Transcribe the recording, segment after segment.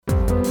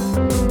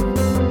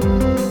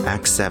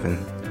Acts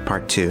 7,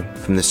 Part 2,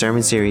 from the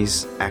sermon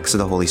series, Acts of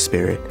the Holy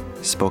Spirit,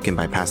 spoken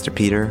by Pastor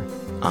Peter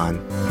on.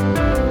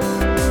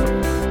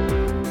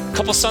 A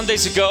couple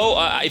Sundays ago,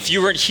 if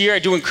you weren't here, I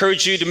do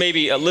encourage you to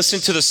maybe listen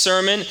to the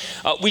sermon.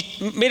 We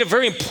made a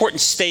very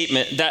important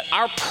statement that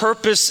our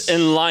purpose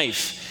in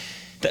life,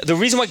 the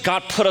reason why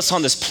God put us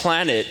on this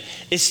planet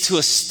is to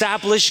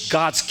establish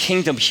God's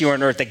kingdom here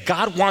on earth, that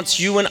God wants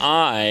you and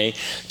I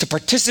to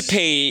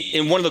participate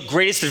in one of the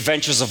greatest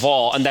adventures of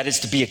all, and that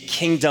is to be a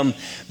kingdom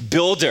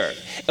builder.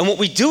 And what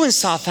we do in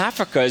South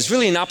Africa is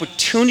really an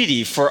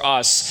opportunity for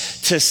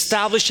us to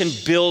establish and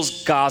build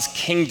God's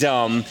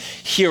kingdom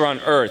here on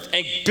earth.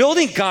 And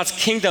building God's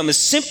kingdom is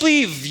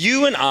simply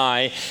you and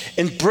I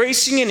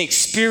embracing and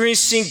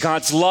experiencing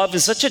God's love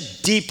in such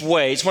a deep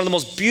way. It's one of the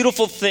most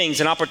beautiful things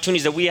and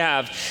opportunities that we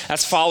have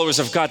as followers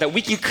of God, that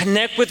we can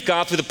connect with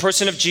God through the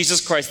person of Jesus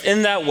Christ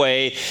in that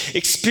way,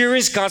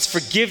 experience God's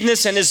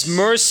forgiveness and His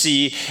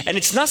mercy, and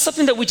it's not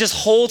something that we just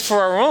hold for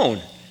our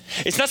own.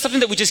 It's not something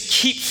that we just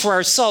keep for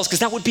ourselves, because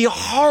that would be a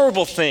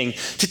horrible thing,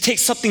 to take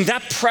something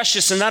that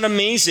precious and that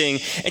amazing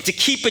and to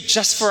keep it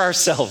just for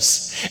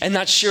ourselves and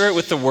not share it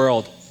with the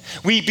world.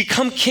 We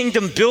become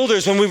kingdom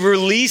builders when we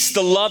release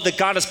the love that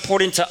God has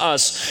poured into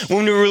us,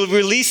 when we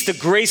release the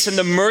grace and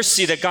the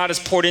mercy that God has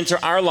poured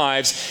into our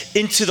lives,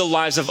 into the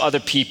lives of other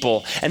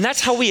people. And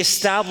that's how we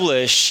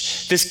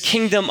establish this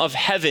kingdom of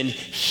heaven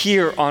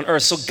here on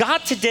earth. So God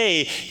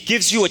today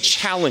gives you a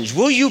challenge.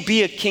 Will you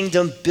be a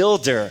kingdom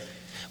builder?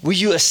 Will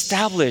you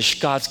establish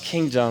God's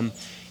kingdom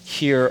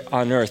here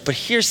on earth? But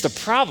here's the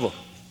problem.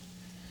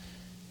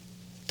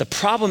 The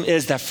problem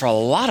is that for a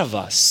lot of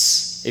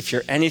us, if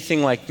you're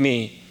anything like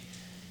me,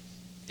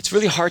 it's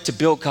really hard to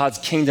build God's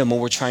kingdom when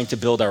we're trying to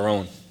build our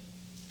own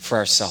for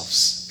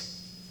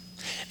ourselves.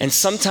 And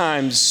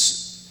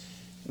sometimes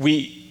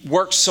we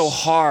work so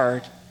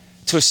hard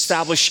to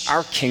establish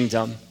our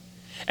kingdom.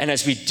 And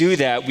as we do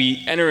that,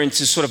 we enter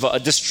into sort of a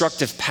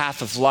destructive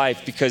path of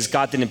life, because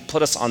God didn't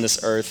put us on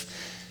this earth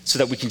so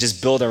that we can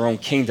just build our own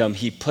kingdom.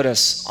 He put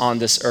us on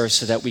this earth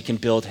so that we can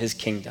build His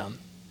kingdom.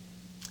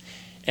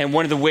 And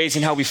one of the ways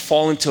in how we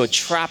fall into a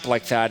trap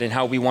like that and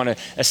how we want to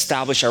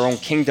establish our own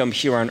kingdom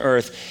here on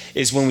earth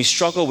is when we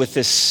struggle with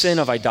this sin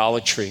of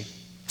idolatry.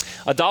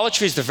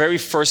 Idolatry is the very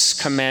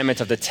first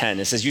commandment of the 10.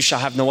 It says, "You shall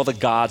have no other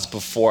gods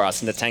before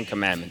us," in the 10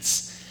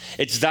 commandments.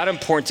 It's that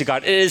important to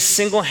God. It is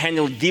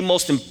single-handedly the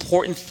most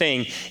important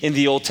thing in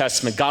the Old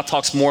Testament. God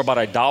talks more about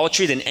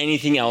idolatry than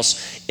anything else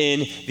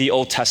in the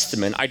Old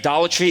Testament.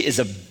 Idolatry is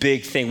a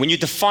big thing. When you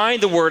define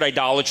the word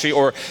idolatry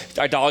or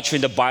idolatry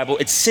in the Bible,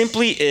 it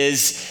simply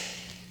is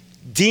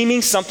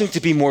deeming something to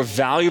be more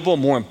valuable,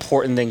 more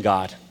important than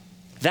God.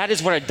 That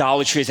is what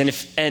idolatry is.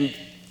 And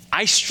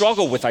I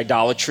struggle with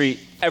idolatry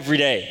every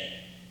day.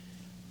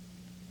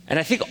 And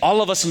I think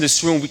all of us in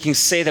this room, we can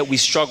say that we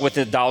struggle with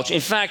idolatry.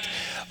 In fact,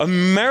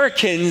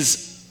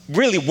 Americans,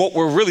 really what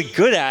we're really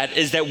good at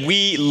is that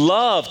we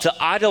love to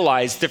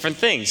idolize different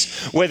things,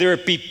 whether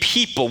it be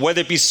people,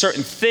 whether it be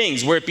certain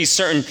things, whether it be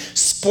certain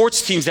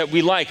sports teams that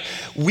we like.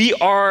 We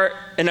are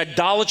an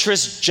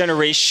idolatrous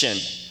generation.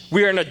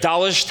 We are an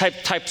idolatrous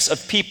types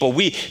of people.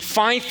 We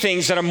find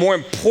things that are more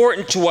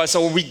important to us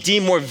or we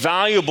deem more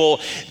valuable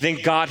than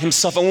God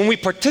Himself. And when we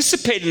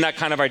participate in that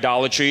kind of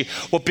idolatry,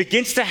 what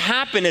begins to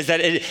happen is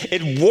that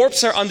it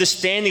warps our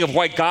understanding of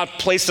why God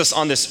placed us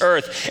on this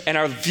earth. And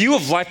our view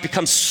of life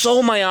becomes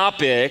so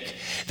myopic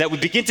that we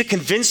begin to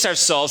convince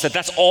ourselves that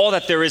that's all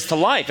that there is to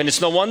life. And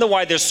it's no wonder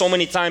why there's so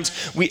many times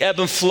we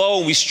ebb and flow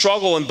and we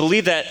struggle and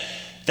believe that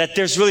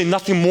there's really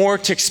nothing more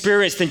to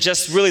experience than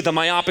just really the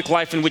myopic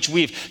life in which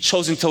we've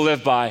chosen to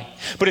live by.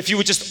 But if you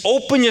would just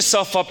open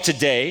yourself up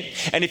today,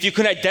 and if you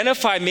can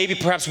identify maybe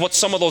perhaps what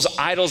some of those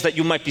idols that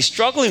you might be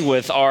struggling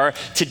with are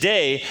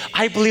today,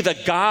 I believe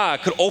that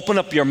God could open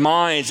up your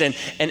minds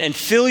and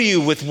fill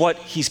you with what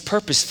He's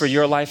purposed for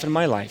your life and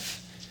my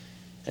life.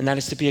 And that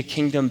is to be a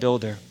kingdom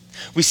builder.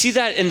 We see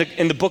that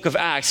in the book of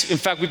Acts. In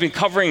fact,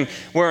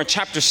 we're in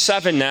chapter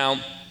 7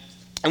 now.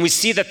 And we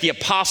see that the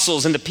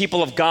apostles and the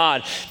people of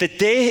God, that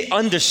they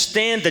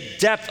understand the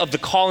depth of the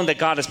calling that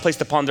God has placed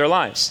upon their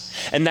lives.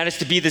 And that is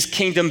to be this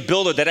kingdom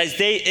builder, that as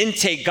they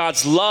intake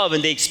God's love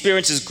and they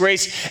experience His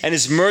grace and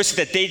His mercy,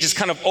 that they just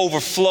kind of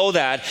overflow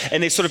that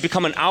and they sort of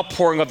become an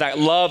outpouring of that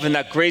love and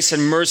that grace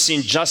and mercy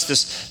and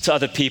justice to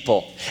other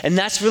people. And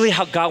that's really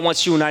how God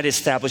wants you and I to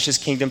establish His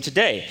kingdom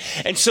today.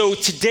 And so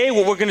today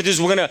what we're going to do is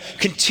we're going to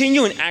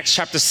continue in Acts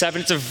chapter 7.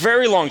 It's a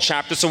very long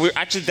chapter, so we're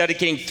actually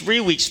dedicating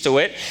 3 weeks to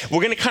it. We're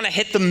going to kind of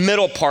hit the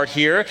middle part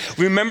here.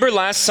 Remember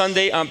last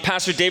Sunday,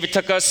 Pastor David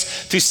took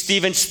us through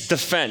Stephen's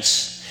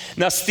defense.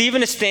 Now,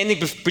 Stephen is standing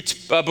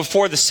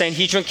before the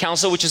Sanhedrin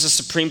Council, which is a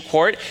Supreme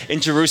Court in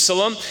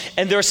Jerusalem,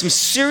 and there are some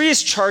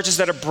serious charges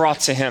that are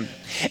brought to him.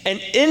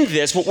 And in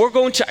this, what we're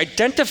going to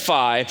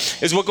identify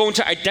is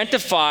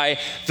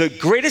the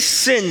greatest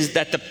sins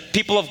that the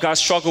people of God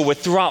struggle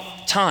with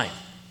throughout time.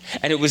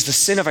 And it was the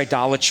sin of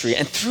idolatry.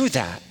 And through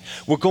that,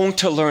 we're going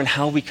to learn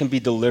how we can be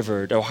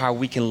delivered, or how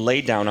we can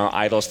lay down our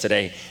idols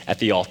today at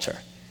the altar,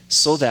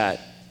 so that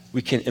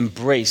we can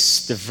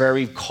embrace the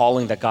very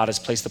calling that God has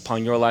placed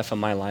upon your life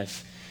and my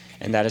life,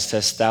 and that is to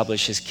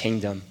establish his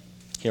kingdom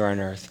here on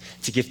earth,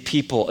 to give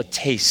people a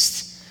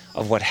taste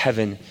of what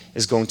heaven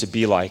is going to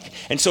be like.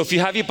 And so if you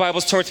have your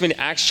Bibles, turn with me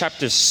to Acts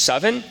chapter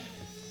 7.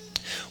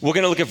 We're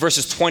going to look at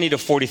verses 20 to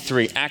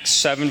 43. Acts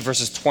 7,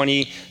 verses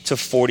 20 to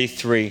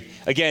 43.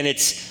 Again,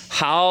 it's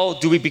how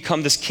do we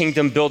become this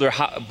kingdom builder?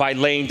 By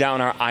laying down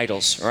our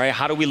idols, right?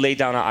 How do we lay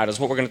down our idols?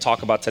 What we're going to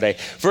talk about today.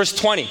 Verse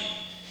 20.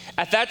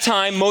 At that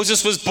time,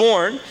 Moses was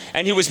born,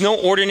 and he was no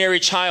ordinary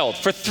child.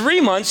 For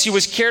 3 months, he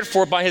was cared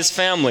for by his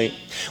family.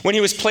 When he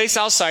was placed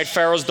outside,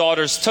 Pharaoh's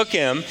daughters took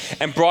him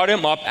and brought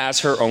him up as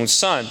her own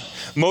son.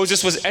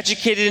 Moses was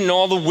educated in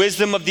all the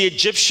wisdom of the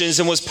Egyptians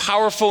and was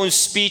powerful in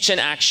speech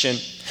and action.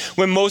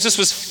 When Moses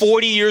was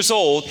 40 years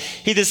old,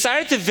 he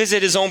decided to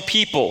visit his own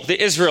people,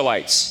 the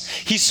Israelites.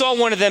 He saw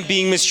one of them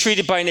being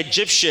mistreated by an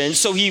Egyptian,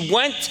 so he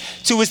went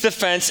to his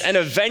defense and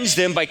avenged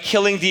them by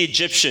killing the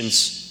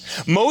Egyptians.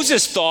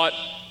 Moses thought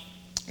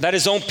that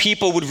his own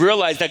people would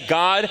realize that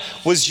God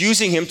was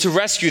using him to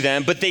rescue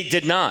them, but they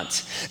did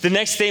not. The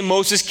next day,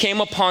 Moses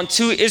came upon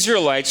 2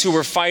 Israelites who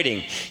were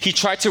fighting. He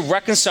tried to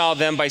reconcile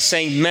them by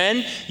saying,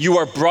 "Men, you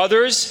are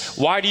brothers.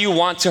 Why do you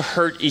want to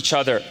hurt each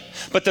other?"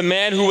 But the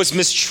man who was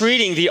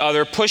mistreating the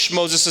other pushed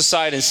Moses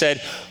aside and said,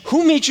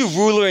 "Who made you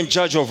ruler and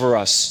judge over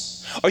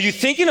us? Are you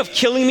thinking of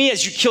killing me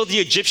as you killed the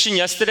Egyptian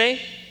yesterday?"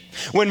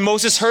 When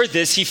Moses heard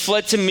this, he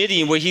fled to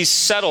Midian, where he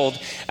settled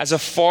as a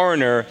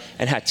foreigner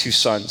and had 2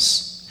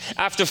 sons.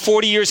 After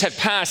 40 years had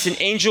passed, an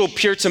angel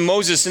appeared to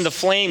Moses in the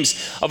flames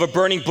of a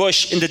burning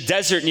bush in the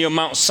desert near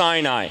Mount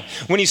Sinai.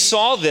 When he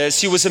saw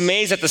this, he was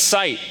amazed at the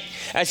sight.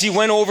 As he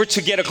went over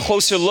to get a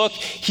closer look,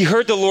 he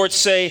heard the Lord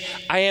say,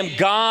 I am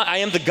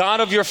the God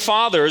of your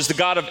fathers, the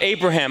God of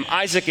Abraham,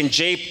 Isaac, and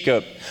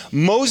Jacob.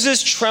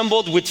 Moses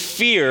trembled with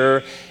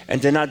fear and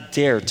did not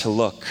dare to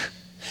look.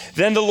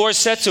 Then the Lord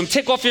said to him,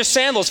 "Take off your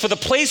sandals, for the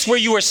place where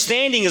you are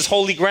standing is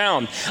holy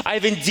ground. I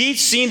have indeed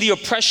seen the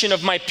oppression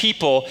of my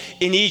people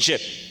in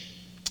Egypt.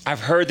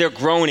 I've heard their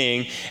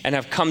groaning and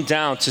have come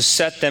down to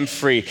set them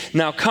free.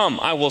 Now come,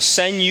 I will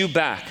send you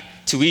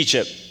back to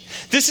Egypt."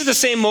 This is the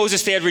same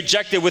Moses they had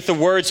rejected with the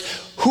words,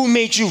 "Who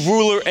made you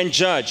ruler and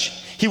judge?"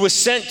 He was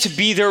sent to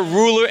be their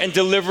ruler and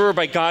deliverer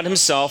by God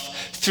himself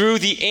through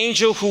the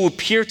angel who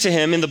appeared to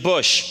him in the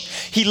bush.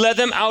 He led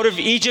them out of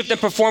Egypt and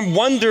performed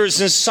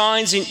wonders and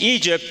signs in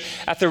Egypt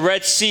at the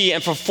Red Sea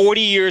and for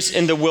 40 years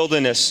in the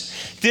wilderness.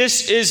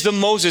 This is the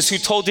Moses who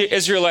told the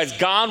Israelites,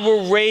 "God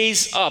will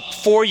raise up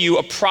for you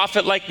a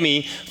prophet like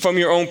me from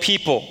your own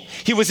people."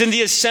 He was in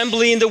the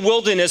assembly in the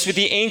wilderness with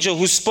the angel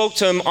who spoke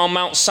to him on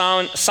Mount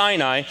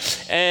Sinai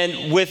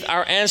and with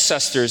our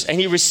ancestors, and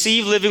he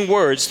received living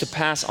words to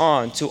pass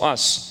on to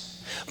us.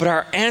 But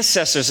our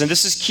ancestors, and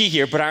this is key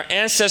here, but our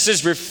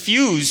ancestors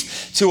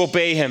refused to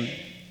obey him.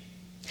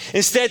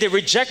 Instead, they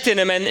rejected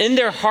him and in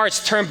their hearts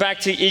turned back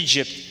to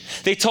Egypt.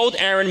 They told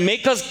Aaron,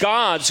 "Make us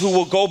gods who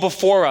will go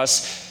before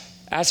us.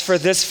 As for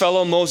this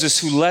fellow Moses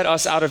who led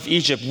us out of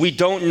Egypt, we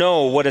don't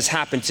know what has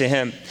happened to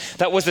him."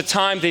 That was the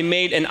time they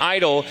made an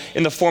idol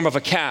in the form of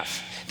a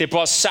calf. They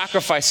brought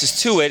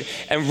sacrifices to it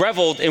and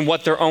reveled in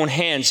what their own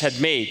hands had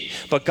made.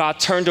 But God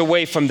turned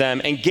away from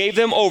them and gave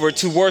them over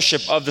to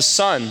worship of the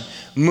sun,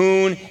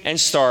 moon, and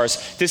stars.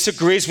 This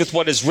agrees with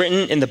what is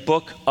written in the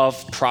book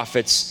of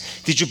prophets.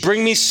 Did you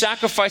bring me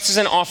sacrifices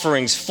and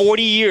offerings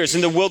 40 years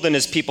in the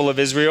wilderness, people of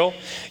Israel?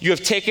 You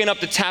have taken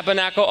up the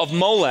tabernacle of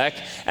Molech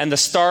and the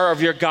star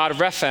of your god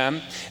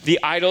Rephaim, the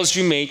idols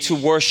you made to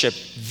worship.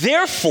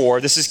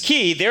 Therefore, this is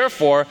key,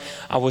 therefore,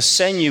 I will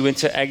send you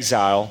into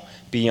exile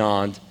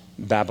beyond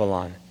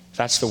Babylon.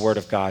 That's the word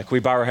of God. Can we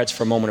bow our heads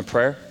for a moment of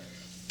prayer?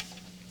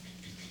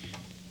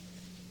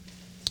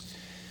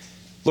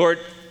 Lord,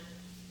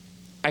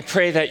 I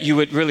pray that you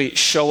would really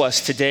show us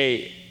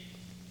today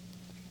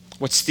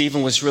what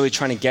Stephen was really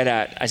trying to get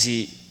at as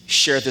he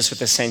shared this with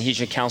the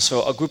Sanhedrin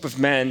Council, a group of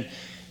men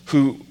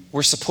who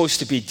were supposed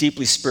to be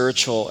deeply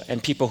spiritual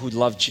and people who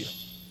loved you.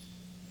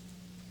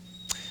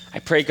 I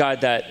pray,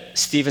 God, that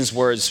Stephen's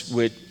words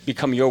would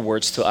become your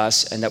words to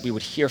us and that we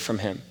would hear from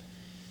him.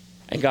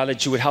 And God,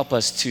 that you would help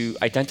us to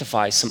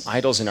identify some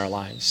idols in our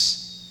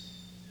lives.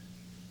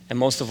 And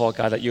most of all,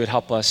 God, that you would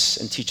help us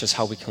and teach us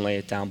how we can lay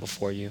it down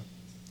before you.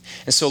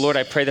 And so, Lord,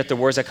 I pray that the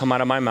words that come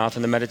out of my mouth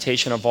and the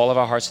meditation of all of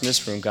our hearts in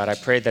this room, God, I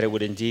pray that it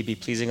would indeed be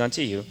pleasing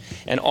unto you.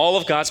 And all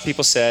of God's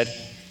people said,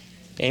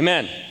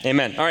 amen.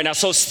 Amen. All right, now,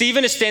 so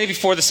Stephen is standing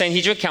before the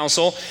Sanhedrin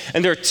Council,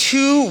 and there are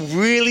 2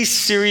 really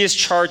serious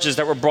charges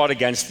that were brought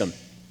against them.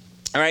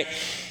 All right?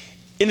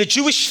 In the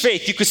Jewish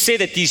faith, you could say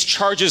that these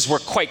charges were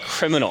quite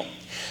criminal.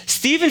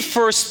 Stephen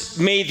first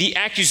made the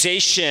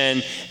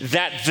accusation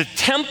that the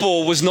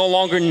temple was no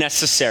longer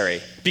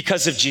necessary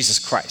because of Jesus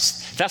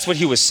Christ. That's what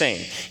he was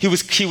saying. He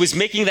was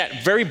making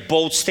that very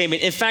bold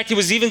statement. In fact, he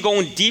was even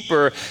going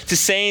deeper to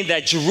saying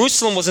that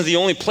Jerusalem wasn't the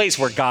only place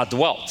where God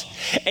dwelt.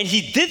 And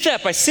he did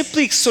that by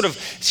simply sort of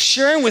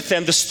sharing with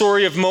them the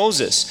story of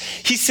Moses.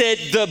 He said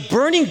the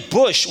burning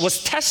bush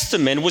was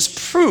testament, was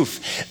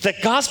proof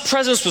that God's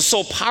presence was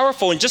so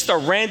powerful in just a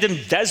random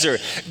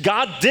desert.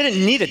 God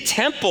didn't need a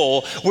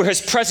temple where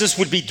his presence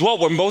would be dwelt,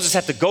 where Moses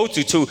had to go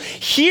to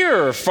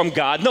hear from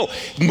God. No,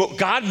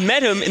 God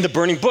met him in the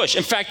burning bush.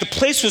 In fact, the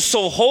place was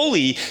so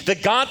holy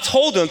that God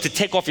told him to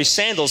take off your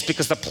sandals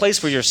because the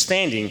place where you're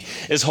standing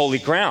is holy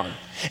ground.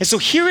 And so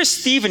here is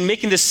Stephen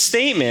making this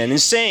statement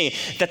and saying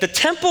that the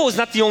temple is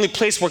not the only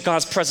place where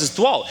God's presence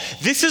dwelt.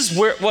 This is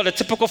what a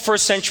typical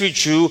first century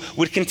Jew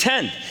would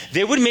contend.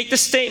 They would make the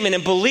statement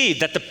and believe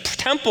that the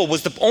temple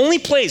was the only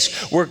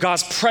place where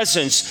God's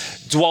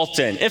presence dwelt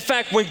in. In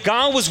fact, when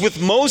God was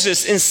with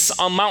Moses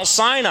on Mount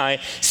Sinai,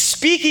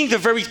 speaking the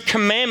very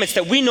commandments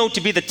that we know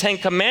to be the 10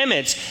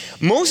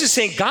 Commandments, Moses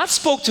saying God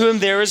spoke to him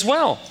there as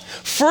well.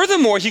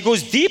 Furthermore, he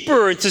goes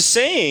deeper into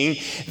saying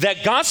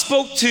that God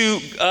spoke to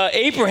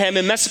Abraham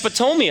in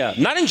Mesopotamia,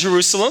 not in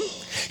Jerusalem.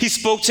 He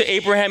spoke to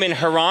Abraham in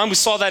Haran. We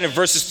saw that in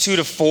verses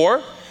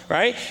 2-4,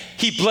 right?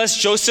 He blessed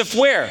Joseph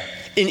where?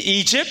 In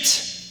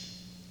Egypt.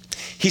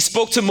 He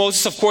spoke to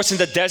Moses, of course, in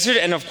the desert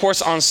and, of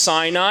course, on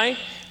Sinai.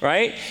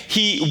 Right?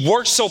 He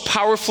worked so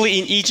powerfully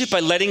in Egypt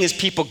by letting his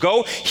people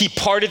go. He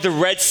parted the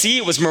Red Sea.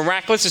 It was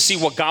miraculous to see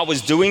what God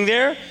was doing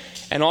there.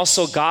 And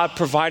also God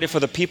provided for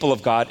the people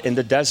of God in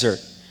the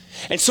desert.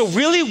 And so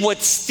really what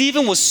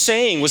Stephen was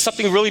saying was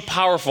something really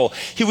powerful.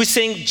 He was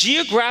saying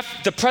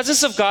the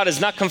presence of God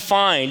is not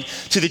confined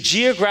to the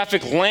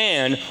geographic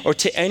land or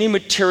to any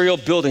material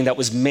building that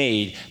was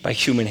made by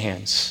human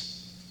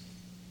hands.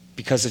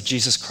 Because of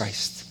Jesus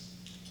Christ.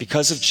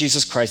 Because of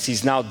Jesus Christ,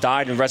 he's now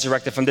died and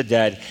resurrected from the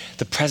dead.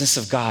 The presence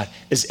of God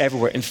is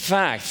everywhere. In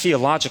fact,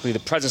 theologically, the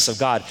presence of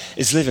God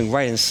is living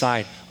right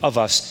inside of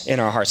us in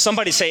our hearts.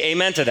 Somebody say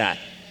amen to that.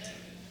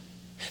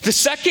 The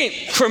second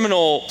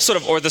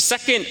the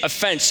second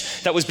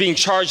offense that was being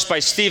charged by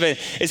Stephen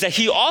is that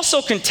he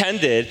also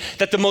contended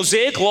that the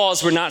Mosaic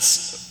laws were not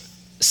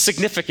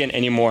significant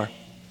anymore.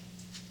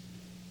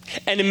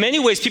 And in many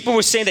ways, people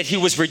were saying that he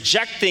was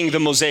rejecting the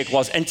Mosaic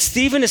laws. And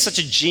Stephen is such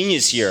a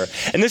genius here.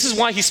 And this is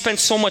why he spent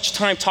so much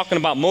time talking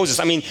about Moses.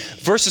 I mean,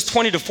 verses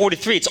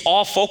 20-43, it's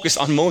all focused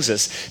on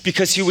Moses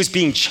because he was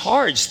being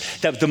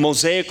charged that the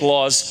Mosaic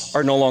laws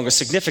are no longer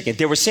significant.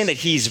 They were saying that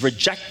he's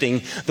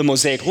rejecting the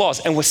Mosaic laws.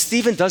 And what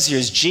Stephen does here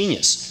is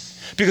genius.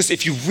 Because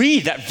if you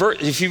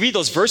read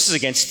those verses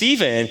again,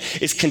 Stephen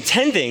is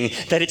contending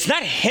that it's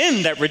not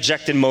him that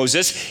rejected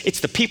Moses, it's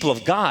the people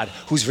of God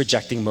who's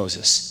rejecting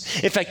Moses.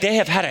 In fact, they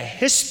have had a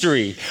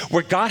history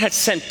where God had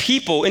sent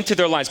people into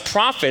their lives,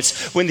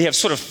 prophets, when they have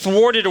sort of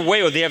thwarted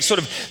away or they have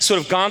sort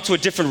of gone to a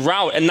different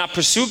route and not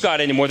pursued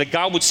God anymore, that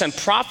God would send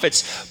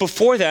prophets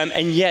before them,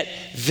 and yet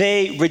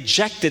they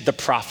rejected the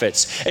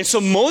prophets. And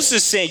so Moses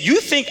is saying, you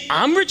think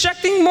I'm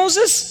rejecting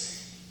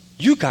Moses?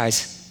 You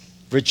guys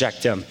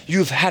reject him.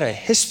 You've had a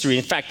history.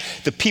 In fact,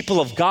 the people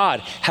of God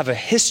have a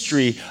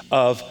history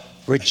of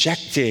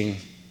rejecting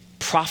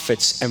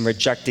prophets and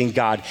rejecting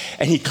God.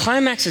 And he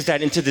climaxes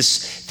that into this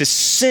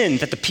sin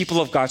that the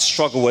people of God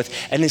struggle with,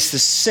 and it's the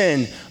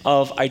sin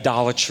of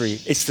idolatry.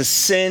 It's the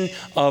sin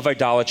of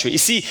idolatry. You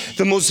see,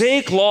 the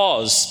Mosaic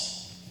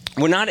laws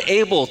were not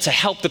able to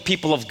help the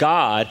people of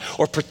God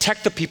or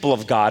protect the people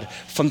of God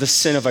from the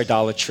sin of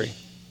idolatry.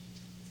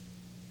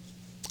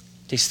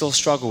 They still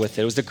struggle with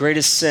it. It was the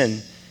greatest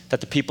sin that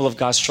the people of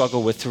God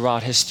struggle with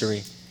throughout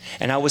history.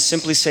 And I would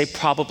simply say it's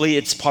probably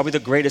the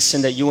greatest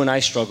sin that you and I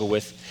struggle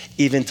with,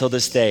 even till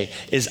this day,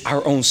 is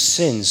our own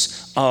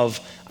sins of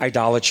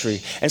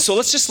idolatry. And so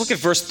let's just look at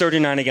verse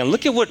 39 again.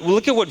 Look at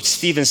what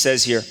Stephen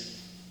says here.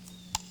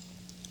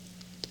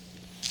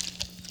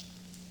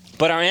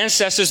 But our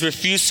ancestors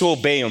refused to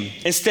obey him.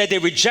 Instead, they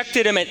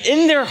rejected him, and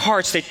in their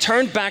hearts, they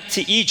turned back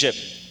to Egypt.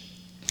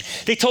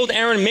 They told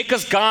Aaron, make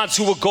us gods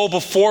who will go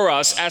before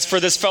us. As for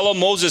this fellow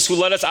Moses who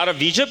led us out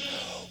of Egypt,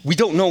 we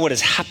don't know what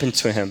has happened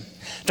to him.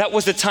 That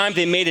was the time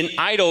they made an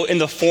idol in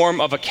the form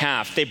of a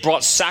calf. They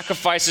brought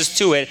sacrifices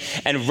to it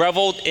and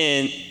reveled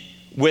in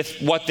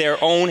with what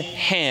their own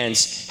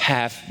hands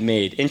have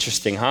made.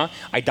 Interesting, huh?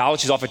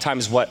 Idolatry is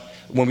oftentimes when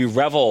we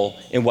revel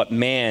in what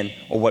man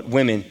or what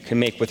women can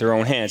make with their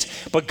own hands.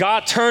 But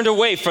God turned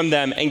away from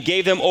them and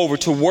gave them over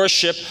to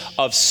worship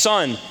of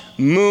sun,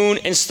 moon,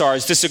 and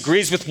stars. This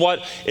agrees with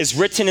what is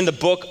written in the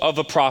book of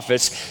the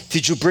prophets.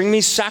 Did you bring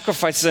me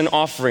sacrifices and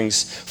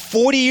offerings?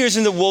 40 years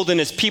in the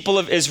wilderness, people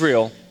of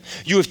Israel.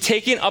 You have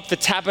taken up the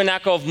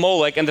tabernacle of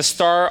Molech and the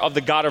star of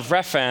the god of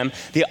Rephaim,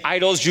 the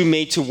idols you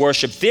made to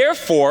worship.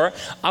 Therefore,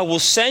 I will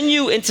send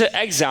you into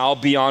exile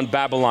beyond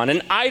Babylon.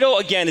 An idol,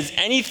 again, is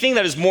anything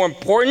that is more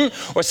important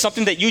or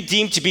something that you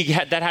deem to be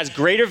that has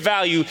greater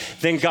value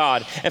than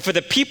God. And for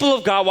the people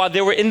of God, while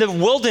they were in the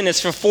wilderness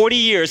for 40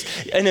 years,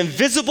 an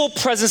invisible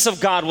presence of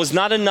God was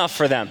not enough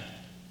for them.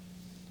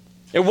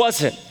 It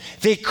wasn't.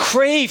 They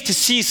craved to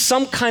see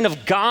some kind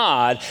of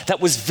God that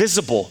was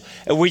visible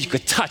and where you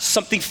could touch,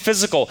 something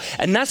physical.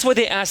 And that's why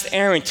they asked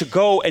Aaron to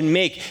go and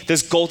make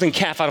this golden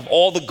calf out of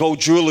all the gold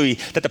jewelry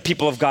that the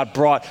people of God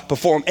brought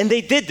before him. And they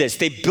did this.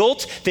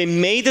 They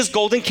made this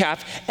golden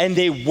calf and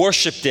they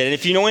worshiped it. And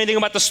if you know anything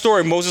about the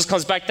story, Moses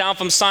comes back down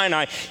from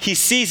Sinai. He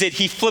sees it.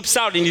 He flips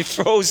out and he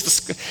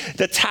throws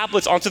the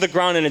tablets onto the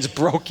ground and it's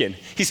broken.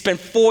 He spent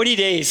 40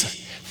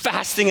 days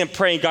fasting and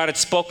praying. God had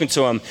spoken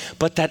to him.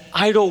 But that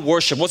idol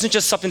worship wasn't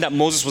just something that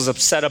Moses was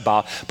upset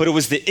about, but it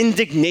was the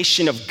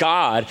indignation of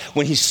God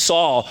when he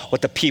saw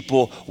what the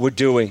people were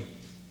doing.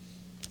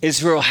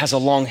 Israel has a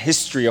long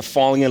history of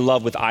falling in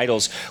love with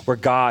idols where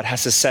God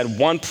has to send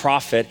one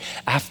prophet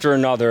after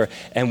another.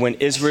 And when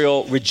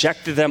Israel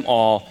rejected them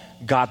all,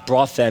 God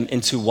brought them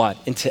into what?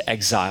 Into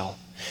exile.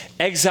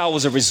 Exile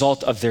was a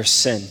result of their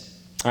sin.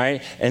 All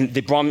right, and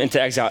they brought them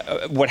into exile.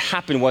 What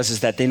happened was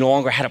that they no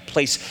longer had a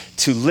place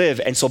to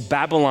live, and so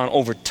Babylon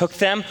overtook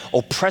them,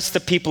 oppressed the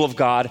people of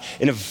God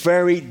in a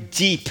very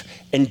deep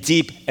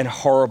and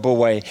horrible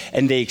way.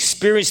 And they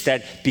experienced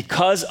that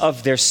because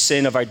of their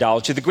sin of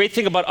idolatry. The great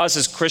thing about us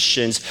as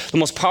Christians, the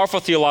most powerful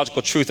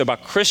theological truth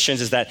about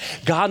Christians is that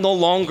God no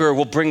longer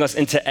will bring us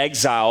into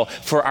exile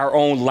for our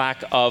own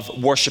lack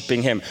of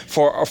worshiping him,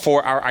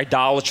 for our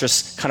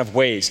idolatrous kind of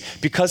ways.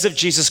 Because of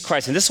Jesus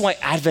Christ, and this is why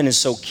Advent is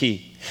so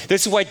key.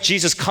 This is why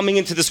Jesus coming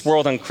into this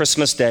world on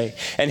Christmas Day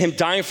and him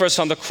dying for us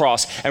on the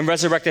cross and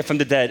resurrected from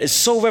the dead is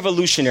so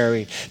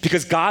revolutionary,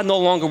 because God no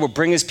longer will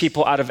bring his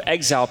people out of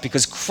exile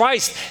because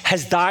Christ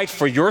has died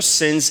for your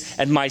sins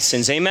and my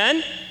sins.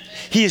 Amen?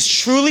 He has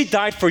truly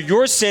died for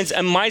your sins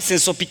and my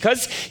sins. So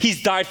because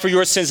he's died for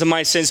your sins and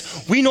my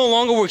sins, we no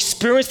longer will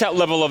experience that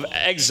level of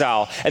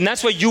exile. And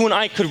that's why you and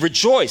I could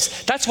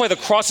rejoice. That's why the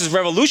cross is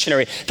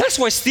revolutionary. That's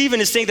why Stephen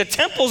is saying the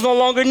temple is no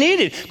longer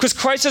needed because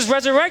Christ has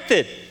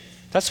resurrected.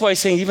 That's why he's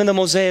saying even the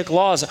Mosaic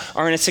laws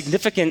aren't as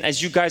significant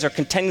as you guys are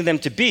contending them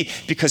to be,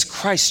 because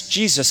Christ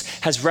Jesus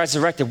has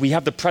resurrected. We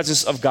have the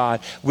presence of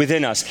God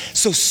within us.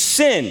 So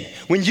sin,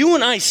 when you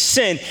and I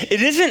sin, it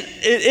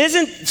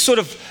isn't sort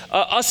of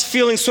us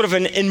feeling sort of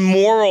an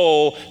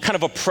immoral kind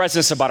of a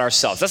presence about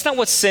ourselves. That's not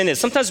what sin is.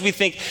 Sometimes we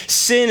think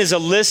sin is a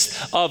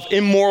list of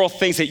immoral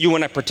things that you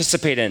and I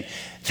participate in.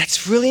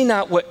 That's really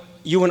not what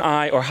you and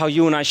I, or how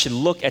you and I should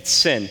look at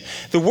sin.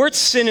 The word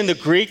sin in the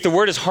Greek, the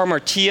word is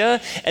hamartia,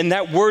 and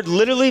that word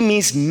literally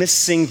means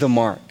missing the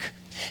mark.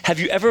 Have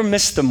you ever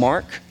missed the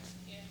mark?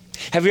 Yeah.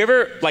 Have you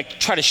ever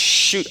try to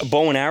shoot a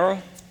bow and arrow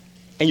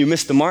and you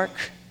missed the mark?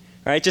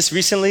 All right, just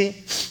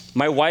recently,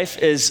 my wife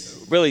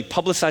is really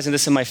publicizing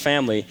this in my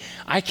family.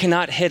 I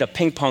cannot hit a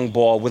ping pong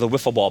ball with a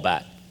wiffle ball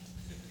bat.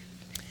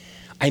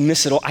 I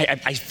miss it all.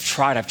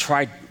 I've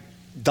tried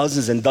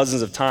dozens and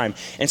dozens of times.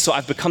 And so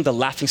I've become the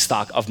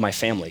laughingstock of my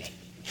family.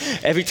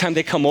 Every time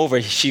they come over,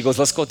 she goes,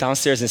 let's go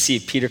downstairs and see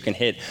if Peter can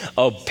hit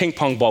a ping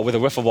pong ball with a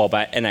wiffle ball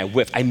bat. And I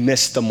whiff. I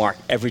miss the mark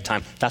every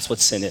time. That's what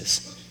sin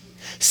is.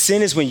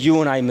 Sin is when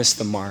you and I miss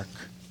the mark.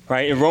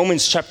 Right? In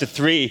Romans chapter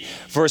 3,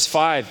 verse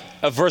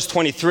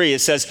 23, it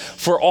says,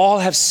 for all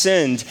have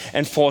sinned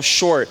and fall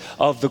short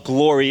of the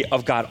glory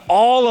of God.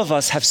 All of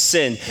us have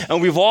sinned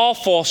and we've all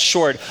fall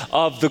short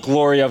of the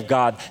glory of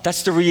God.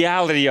 That's the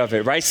reality of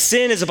it, right?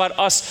 Sin is about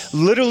us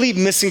literally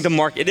missing the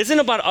mark. It isn't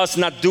about us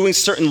not doing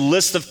certain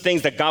lists of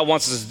things that God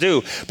wants us to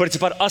do, but it's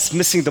about us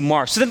missing the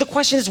mark. So then the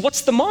question is, what's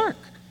the mark?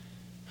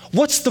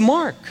 What's the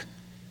mark?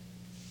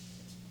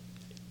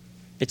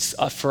 It's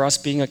for us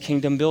being a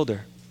kingdom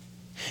builder.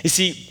 You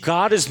see,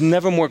 God is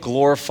never more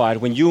glorified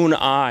when you and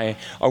I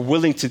are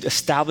willing to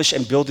establish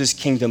and build his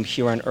kingdom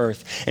here on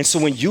earth. And so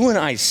when you and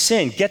I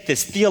sin, get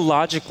this,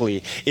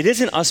 theologically, it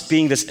isn't us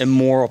being this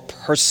immoral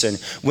person.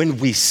 When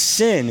we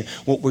sin,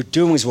 what we're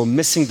doing is we're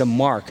missing the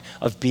mark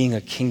of being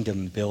a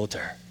kingdom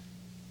builder.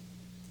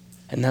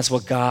 And that's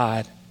what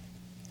God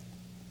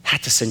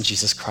had to send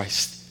Jesus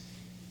Christ,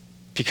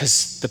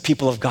 because the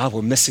people of God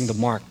were missing the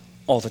mark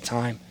all the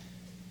time.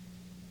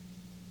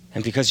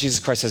 And because Jesus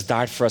Christ has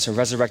died for us and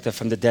resurrected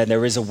from the dead,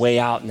 there is a way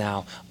out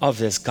now of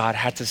this. God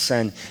had to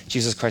send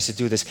Jesus Christ to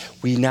do this.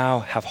 We now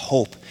have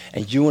hope.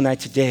 And you and I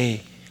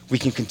today, we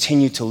can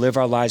continue to live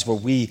our lives where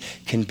we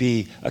can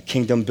be a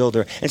kingdom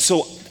builder. And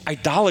so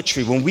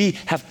idolatry, when we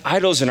have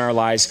idols in our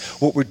lives,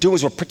 what we're doing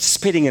is we're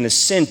participating in a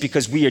sin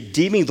because we are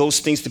deeming those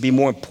things to be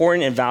more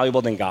important and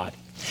valuable than God.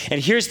 And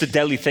here's the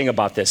deadly thing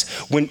about this.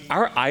 When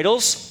our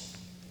idols,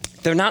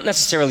 they're not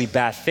necessarily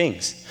bad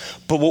things.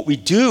 But what we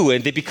do,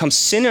 and they become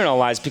sin in our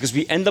lives because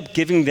we end up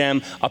giving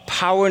them a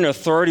power and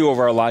authority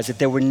over our lives that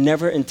they were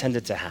never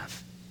intended to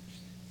have.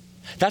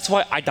 That's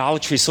why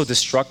idolatry is so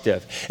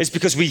destructive. It's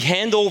because we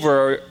hand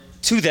over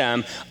to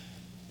them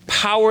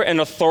power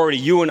and authority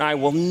you and I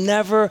will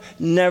never,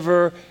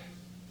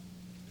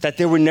 that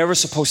they were never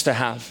supposed to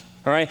have.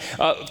 All right.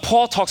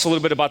 Paul talks a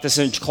little bit about this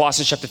in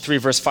Colossians chapter 3,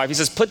 verse 5. He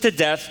says, put to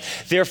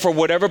death, therefore,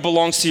 whatever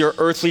belongs to your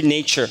earthly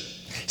nature,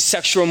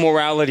 sexual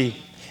immorality,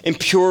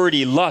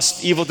 impurity,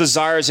 lust, evil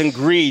desires, and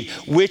greed,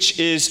 which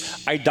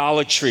is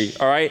idolatry,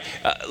 all right?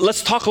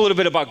 Let's talk a little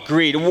bit about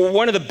greed.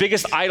 One of the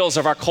biggest idols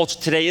of our culture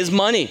today is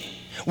money.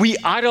 We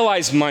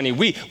idolize money.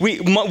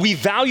 We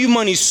value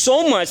money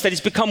so much that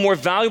it's become more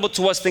valuable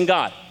to us than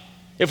God.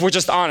 If we're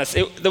just honest,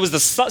 there was the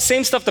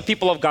same stuff that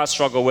people of God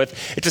struggle with.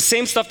 It's the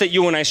same stuff that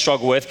you and I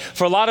struggle with.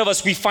 For a lot of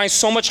us, we find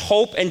so much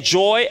hope and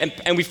joy,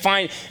 and we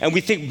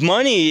think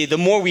money, the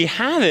more we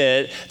have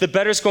it, the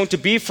better it's going to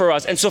be for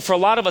us. And so for a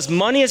lot of us,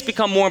 money has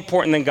become more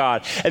important than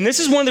God. And this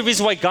is one of the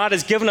reasons why God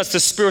has given us the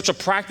spiritual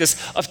practice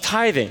of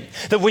tithing.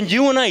 That when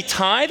you and I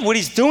tithe, what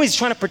he's doing is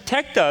trying to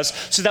protect us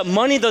so that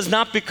money does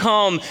not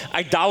become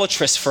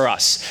idolatrous for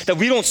us. That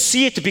we don't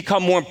see it to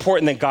become more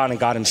important than God and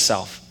God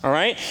himself. All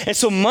right? And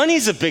so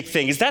money's a big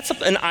thing. Is that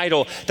an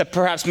idol that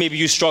perhaps maybe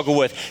you struggle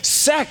with?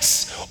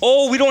 Sex.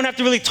 Oh, we don't have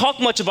to really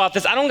talk much about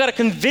this. I don't got to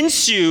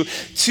convince you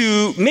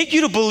to make you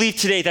to believe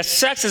today that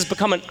sex has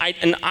become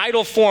an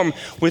idol form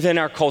within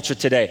our culture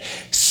today.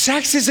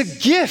 Sex is a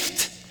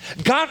gift.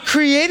 God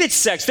created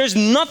sex. There's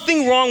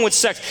nothing wrong with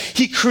sex.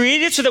 He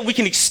created it so that we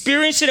can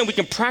experience it and we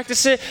can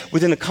practice it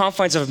within the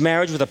confines of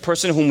marriage with a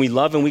person whom we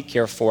love and we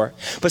care for.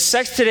 But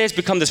sex today has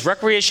become this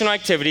recreational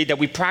activity that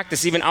we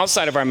practice even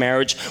outside of our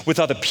marriage with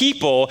other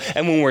people.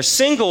 And when we're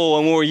single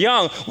and when we're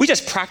young, we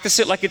just practice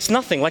it like it's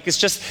nothing, like it's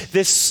just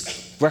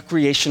this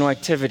recreational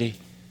activity.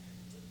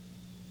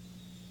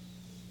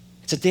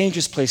 It's a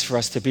dangerous place for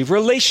us to be.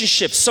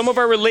 Relationships, some of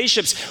our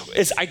relationships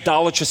is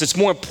idolatrous. It's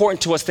more important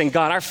to us than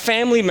God. Our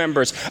family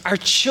members, our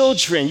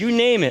children, you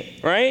name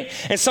it, right?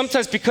 And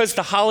sometimes because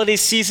the holiday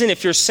season,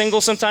 if you're single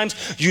sometimes,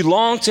 you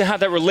long to have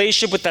that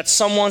relationship with that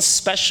someone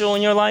special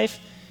in your life.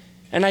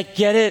 And I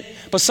get it,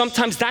 but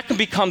sometimes that can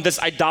become this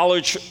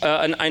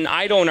an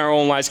idol in our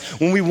own lives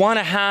when we want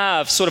to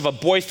have sort of a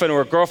boyfriend or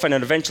a girlfriend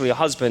and eventually a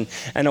husband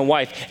and a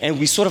wife. And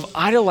we sort of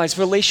idolize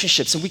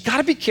relationships. And we got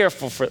to be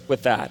careful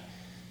with that.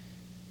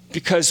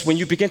 Because when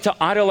you begin to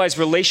idolize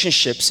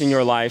relationships in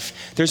your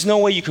life, there's no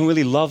way you can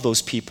really love those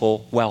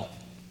people well.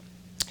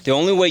 The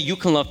only way you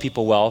can love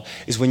people well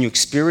is when you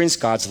experience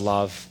God's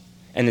love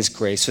and his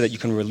grace so that you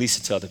can release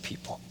it to other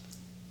people.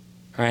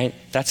 All right?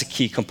 That's a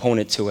key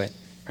component to it.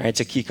 All right? It's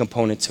a key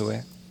component to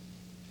it.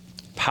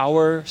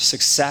 Power,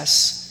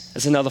 success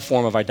is another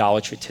form of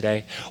idolatry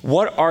today.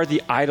 What are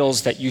the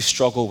idols that you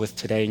struggle with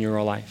today in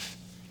your life?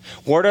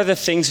 What are the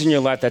things in your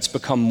life that's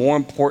become more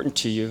important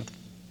to you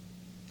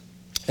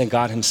than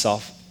God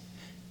himself,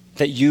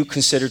 that you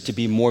consider to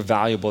be more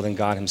valuable than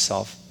God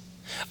himself?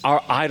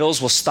 Our idols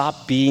will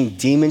stop being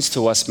demons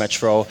to us,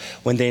 Metro,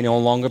 when they no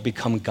longer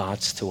become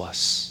gods to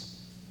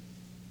us.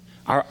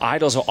 Our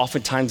idols are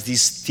oftentimes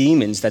these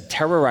demons that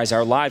terrorize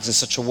our lives in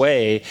such a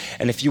way,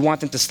 and if you want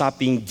them to stop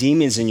being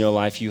demons in your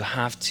life, you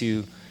have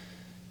to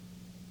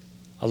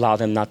allow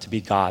them not to be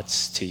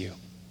gods to you.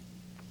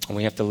 And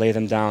we have to lay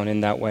them down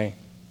in that way.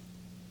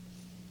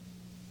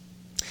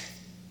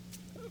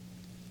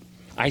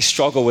 I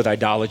struggle with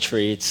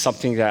idolatry. It's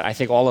something that I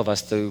think all of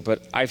us do,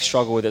 but I've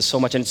struggled with it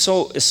so much. And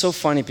it's so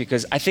funny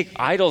because I think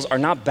idols are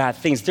not bad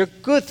things. They're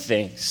good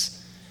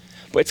things.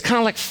 But it's kind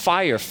of like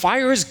fire.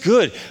 Fire is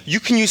good. You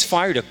can use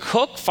fire to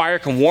cook. Fire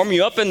can warm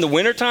you up in the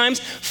winter times.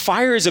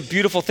 Fire is a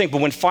beautiful thing.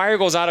 But when fire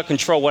goes out of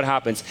control, what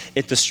happens?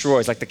 It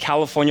destroys, like the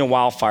California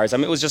wildfires. I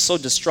mean, it was just so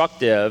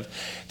destructive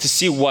to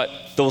see what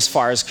those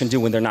fires can do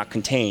when they're not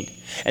contained.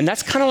 And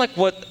that's kind of like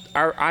what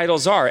our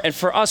idols are. And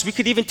for us, we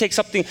could even take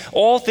something,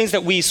 all things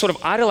that we sort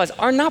of idolize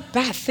are not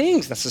bad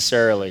things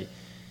necessarily.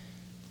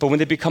 But when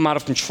they become out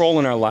of control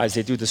in our lives,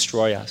 they do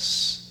destroy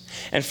us.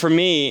 And for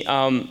me,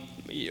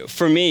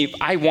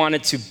 I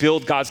wanted to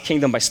build God's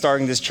kingdom by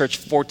starting this church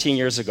 14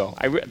 years ago.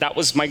 That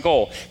was my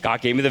goal.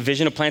 God gave me the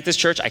vision to plant this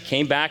church. I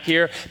came back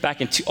here back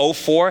in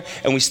 2004,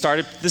 and we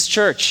started this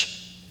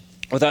church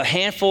with a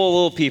handful of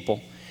little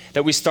people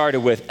that we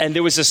started with. And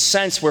there was a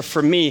sense where,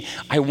 for me,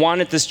 I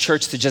wanted this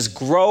church to just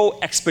grow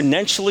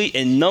exponentially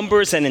in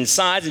numbers and in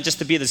size and just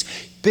to be this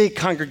big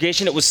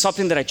congregation. It was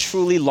something that I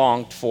truly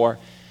longed for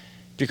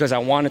because I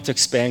wanted to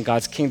expand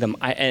God's kingdom.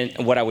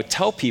 And what I would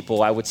tell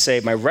people, I would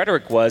say, my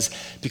rhetoric was,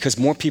 because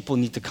more people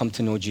need to come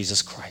to know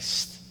Jesus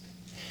Christ.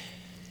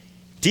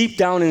 Deep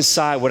down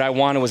inside, what I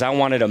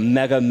wanted a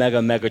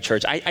mega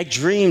church. I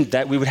dreamed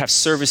that we would have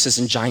services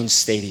in Giants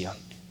Stadium.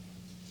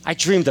 I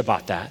dreamed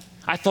about that.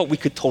 I thought we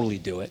could totally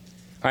do it.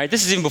 All right,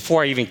 this is even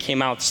before I even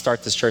came out to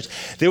start this church.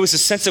 There was a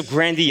sense of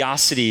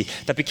grandiosity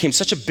that became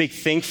such a big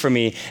thing for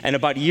me. And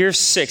about year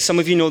 6, some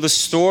of you know the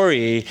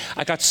story,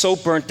 I got so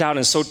burnt out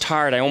and so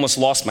tired, I almost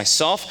lost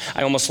myself.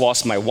 I almost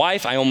lost my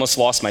wife. I almost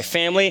lost my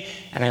family.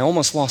 And I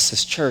almost lost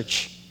this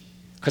church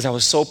because I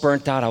was so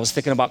burnt out. I was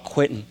thinking about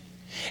quitting.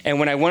 And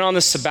when I went on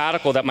the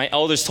sabbatical that my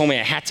elders told me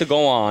I had to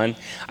go on,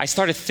 I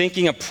started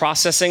thinking of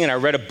processing, and I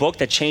read a book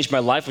that changed my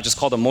life, which is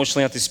called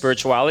Emotionally Healthy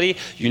Spirituality.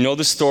 You know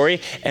the story.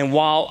 And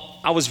while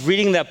I was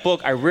reading that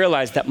book, I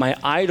realized that my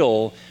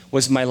idol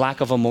was my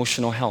lack of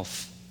emotional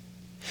health.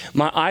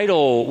 My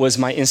idol was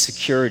my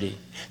insecurity.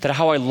 That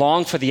how I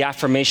longed for the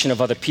affirmation of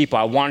other people.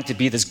 I wanted to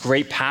be this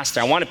great pastor.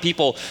 I wanted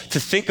people to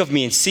think of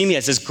me and see me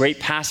as this great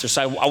pastor.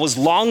 So I was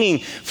longing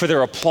for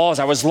their applause.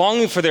 I was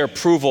longing for their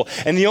approval.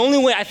 And the only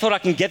way I thought I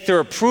can get their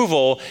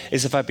approval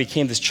is if I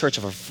became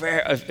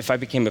if I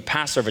became a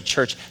pastor of a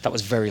church that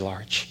was very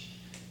large.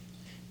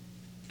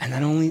 And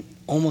not only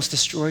almost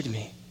destroyed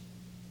me.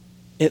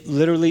 It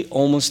literally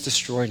almost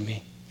destroyed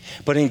me.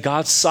 But in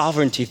God's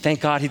sovereignty,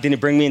 thank God he didn't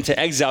bring me into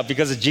exile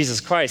because of Jesus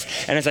Christ.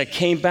 And as I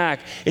came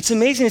back, it's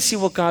amazing to see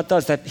what God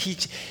does, that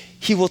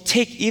he will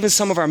take even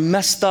some of our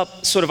messed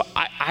up sort of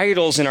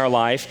idols in our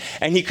life,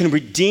 and he can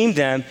redeem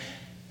them.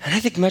 And I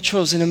think Metro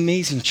is an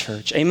amazing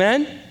church.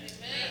 Amen?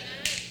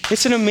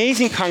 It's an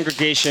amazing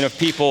congregation of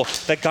people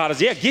that God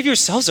is. Yeah, give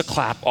yourselves a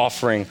clap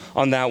offering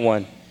on that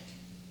one.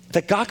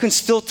 That God can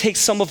still take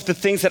some of the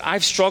things that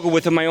I've struggled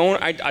with in my own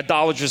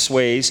idolatrous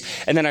ways,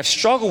 and then I've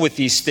struggled with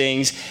these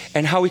things,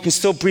 and how he can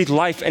still breathe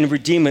life and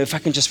redeem it if I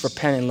can just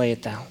repent and lay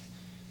it down.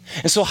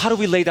 And so how do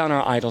we lay down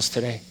our idols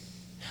today?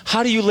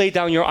 How do you lay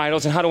down your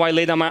idols, and how do I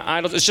lay down my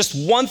idols? It's just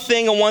one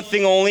thing and one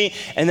thing only,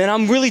 and then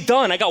I'm really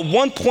done. I got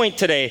one point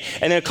today,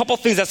 and then a couple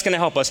things that's going to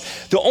help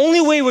us. The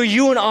only way where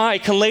you and I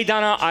can lay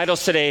down our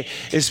idols today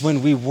is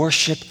when we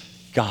worship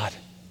God.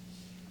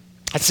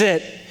 That's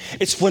it.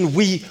 It's when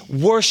we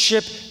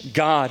worship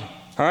God,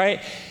 all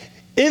right?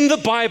 In the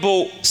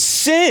Bible,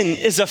 sin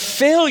is a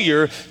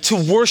failure to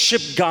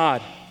worship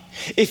God.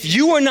 If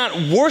you are not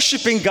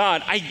worshiping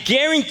God, I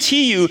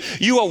guarantee you,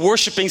 you are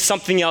worshiping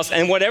something else.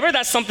 And whatever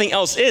that something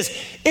else is,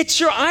 it's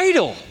your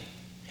idol.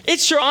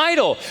 It's your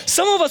idol.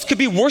 Some of us could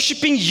be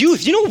worshiping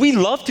youth. You know, we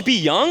love to be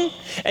young.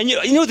 And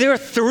you know, there are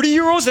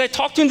 30-year-olds that I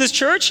talk to in this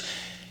church.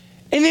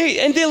 And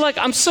they're like,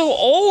 I'm so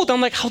old.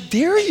 I'm like, how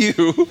dare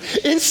you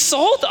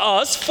insult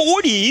us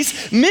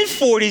 40s,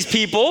 mid-40s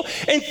people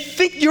and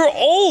think you're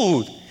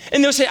old?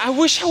 And they'll say, I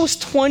wish I was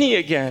 20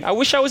 again. I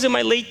wish I was in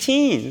my late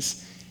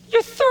teens.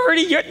 You're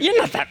 30. You're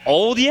not that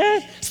old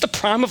yet. It's the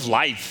prime of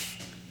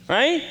life,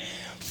 right?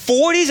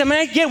 40s, I mean,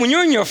 I get when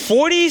you're in your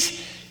 40s,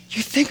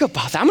 you think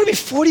about that. I'm going to be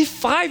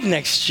 45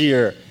 next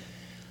year.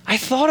 I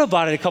thought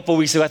about it a couple of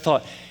weeks ago. I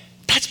thought,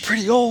 that's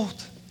pretty old.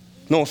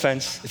 No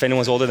offense if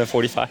anyone's older than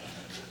 45.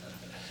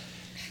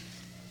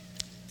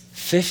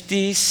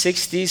 50s,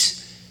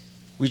 60s,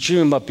 we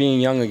dream about being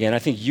young again. I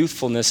think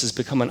youthfulness has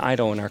become an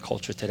idol in our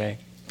culture today.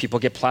 People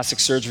get plastic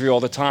surgery all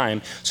the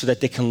time so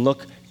that they can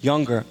look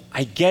younger.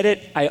 I get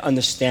it, I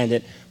understand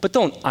it, but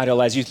don't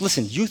idolize youth.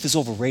 Listen, youth is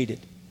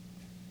overrated.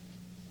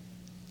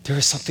 There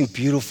is something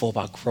beautiful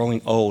about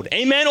growing old.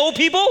 Amen, old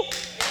people?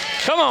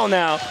 Come on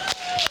now.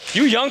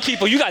 You young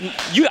people, you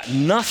got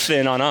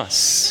nothing on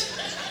us.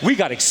 We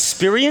got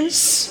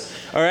experience.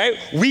 All right?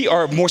 We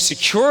are more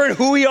secure in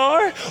who we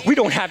are. We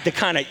don't have the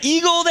kind of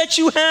ego that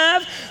you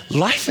have.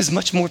 Life is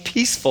much more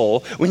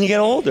peaceful when you get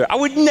older.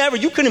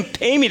 You couldn't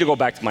pay me to go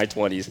back to my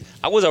 20s.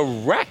 I was a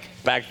wreck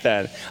back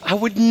then. I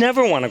would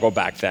never want to go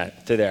back to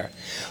there.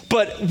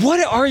 But what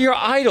are your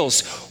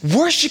idols?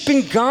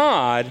 Worshiping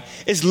God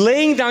is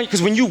laying down,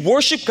 because when you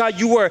worship God,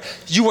 you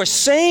are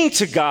saying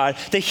to God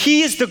that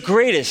he is the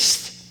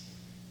greatest.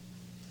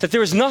 That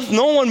there is no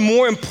one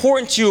more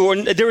important to you, or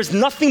there is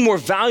nothing more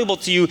valuable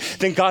to you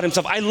than God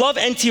himself. I love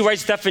N.T.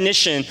 Wright's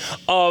definition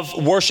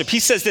of worship. He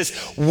says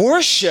this: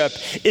 worship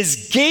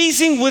is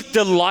gazing with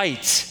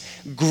delight,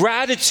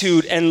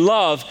 gratitude, and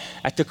love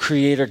at the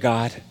Creator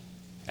God,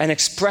 and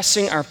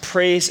expressing our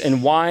praise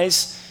in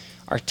wise,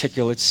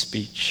 articulate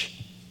speech.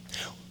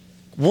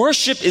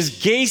 Worship is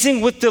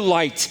gazing with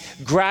delight,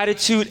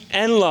 gratitude,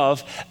 and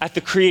love at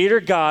the Creator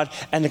God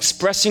and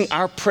expressing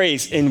our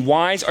praise in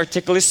wise,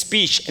 articulate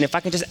speech. And if I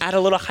can just add a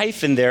little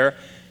hyphen there,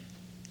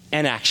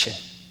 and action.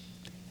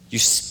 You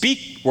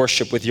speak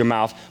worship with your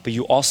mouth, but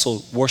you also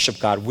worship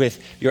God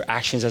with your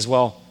actions as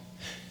well.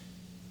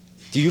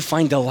 Do you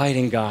find delight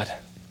in God?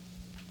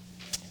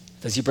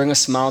 Does he bring a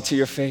smile to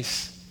your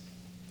face?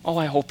 Oh,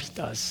 I hope he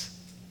does.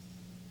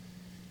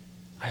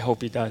 I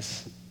hope he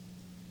does.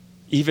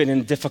 Even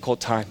in difficult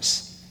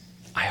times,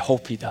 I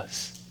hope he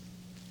does.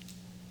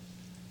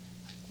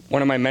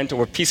 One of my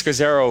mentors, Pete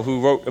Scazzaro,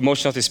 who wrote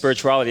Emotional Healthy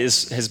Spirituality,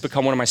 has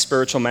become one of my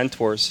spiritual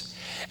mentors.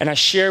 And I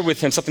shared with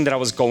him something that I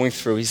was going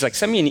through. He's like,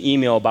 send me an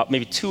email about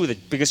maybe 2 of the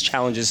biggest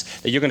challenges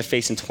that you're going to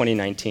face in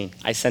 2019.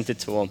 I sent it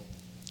to him.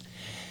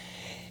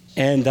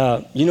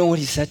 And you know what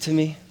he said to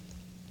me?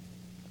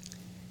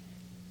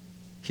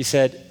 He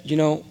said,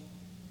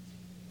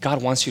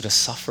 God wants you to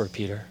suffer,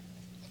 Peter.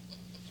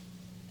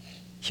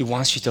 He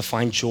wants you to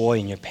find joy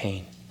in your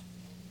pain.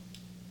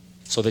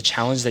 So the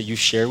challenge that you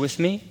share with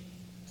me,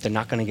 they're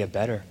not going to get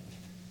better.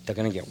 They're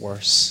going to get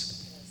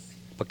worse.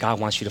 But God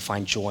wants you to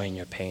find joy in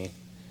your pain.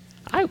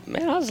 I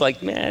was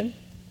like,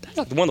 that's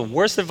like one of the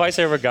worst advice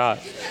I ever got.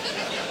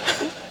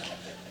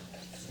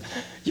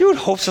 You would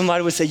hope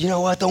somebody would say, you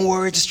know what, don't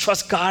worry, just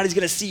trust God, he's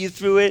going to see you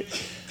through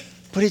it.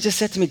 But he just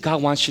said to me,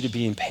 God wants you to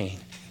be in pain.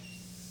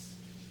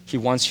 He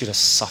wants you to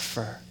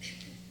suffer.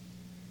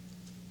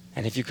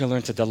 And if you can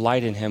learn to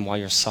delight in him while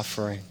you're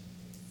suffering,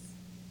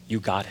 you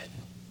got it.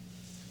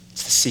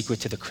 It's the secret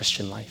to the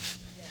Christian life.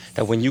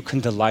 That when you can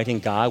delight in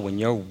God, when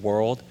your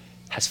world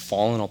has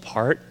fallen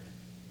apart,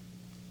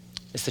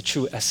 it's the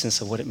true essence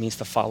of what it means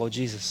to follow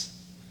Jesus.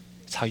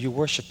 It's how you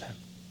worship him.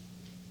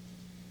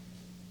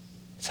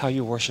 It's how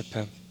you worship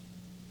him.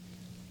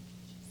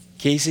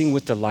 Gazing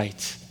with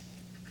delight,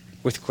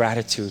 with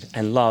gratitude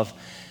and love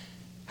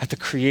at the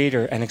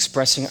Creator and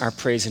expressing our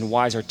praise in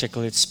wise,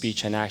 articulate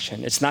speech and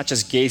action. It's not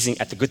just gazing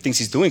at the good things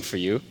He's doing for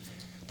you,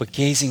 but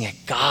gazing at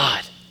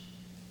God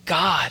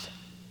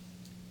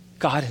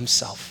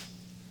Himself.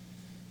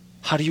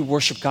 How do you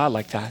worship God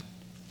like that?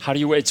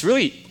 It's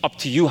really up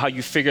to you how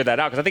you figure that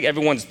out, because I think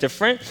everyone's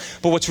different.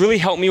 But what's really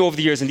helped me over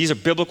the years, and these are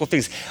biblical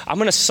things, I'm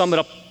going to sum it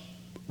up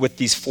with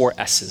these 4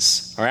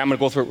 S's. All right, I'm going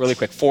to go through it really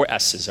quick. 4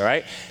 S's, all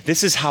right?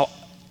 This is how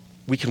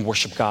we can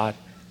worship God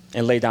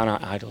and lay down our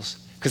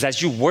idols. Because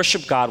as you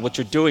worship God, what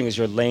you're doing is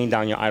you're laying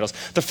down your idols.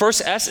 The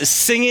first S is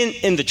singing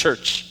in the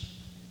church.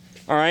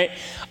 All right?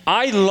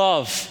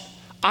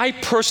 I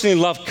personally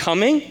love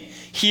coming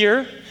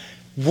here,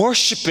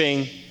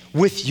 worshiping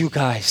with you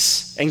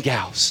guys and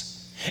gals.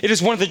 It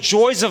is one of the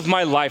joys of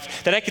my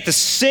life that I get to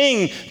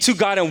sing to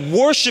God and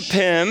worship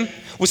Him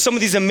with some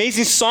of these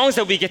amazing songs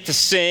that we get to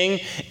sing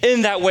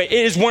in that way.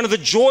 It is one of the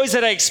joys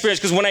that I experience,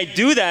 because when I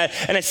do that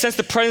and I sense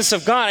the presence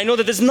of God, I know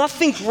that there's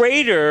nothing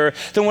greater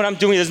than what I'm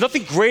doing. There's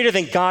nothing greater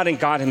than God and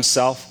God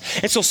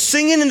Himself. And so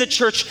singing in the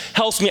church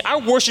helps me. Our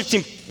worship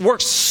team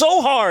works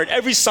so hard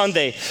every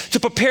Sunday to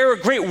prepare a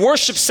great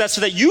worship set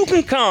so that you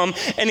can come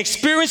and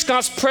experience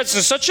God's presence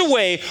in such a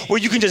way where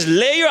you can just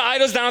lay your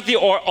idols down at the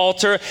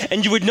altar,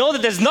 and you would know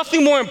that there's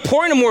nothing more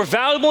important and more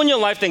valuable in your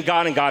life than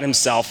God and God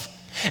Himself.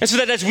 And so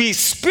that as we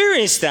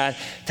experience that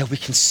we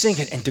can sing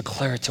it and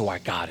declare it to our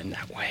God in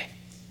that way.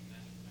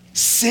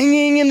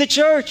 Singing in the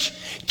church.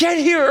 Get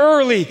here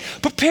early.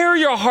 Prepare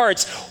your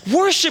hearts.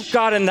 Worship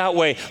God in that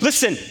way.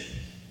 Listen,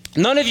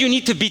 none of you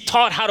need to be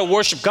taught how to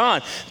worship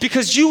God,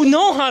 because you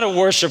know how to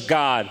worship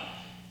God.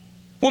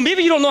 Well,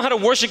 maybe you don't know how to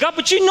worship God,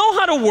 but you know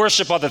how to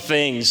worship other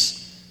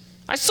things.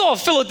 I saw a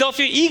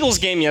Philadelphia Eagles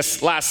game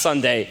last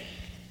Sunday.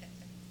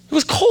 It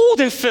was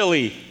cold in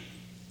Philly.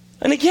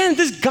 And again,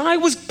 this guy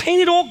was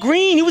painted all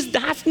green. He was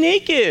half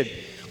naked,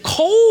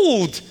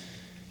 cold,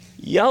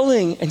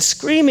 yelling and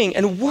screaming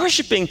and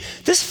worshiping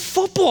this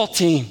football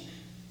team.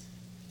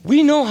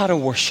 We know how to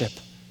worship,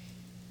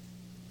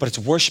 but it's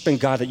worshiping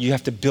God that you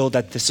have to build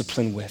that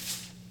discipline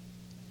with.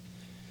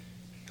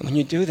 And when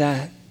you do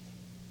that,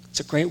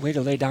 it's a great way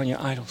to lay down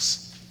your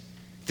idols.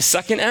 The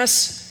second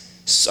S,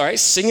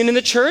 singing in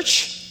the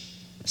church.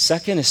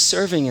 Second is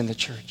serving in the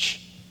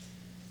church.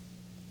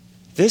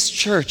 This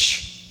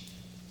church,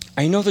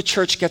 I know the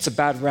church gets a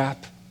bad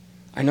rap.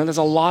 I know there's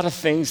a lot of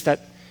things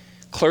that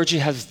clergy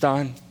has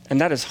done,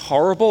 and that is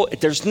horrible.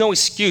 There's no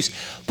excuse.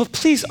 But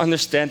please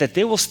understand that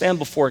they will stand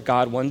before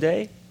God one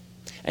day,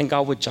 and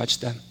God would judge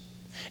them.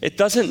 It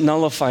doesn't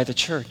nullify the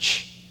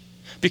church,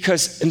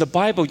 because in the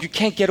Bible, you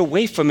can't get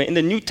away from it. In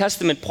the New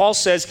Testament, Paul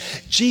says,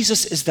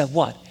 Jesus is the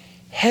what?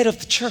 Head of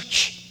the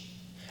church.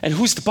 And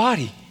who's the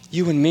body?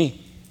 You and me.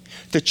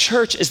 The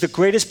church is the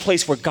greatest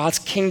place where God's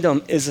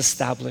kingdom is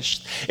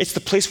established. It's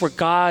the place where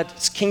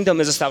God's kingdom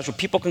is established, where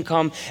people can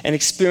come and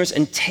experience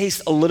and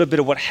taste a little bit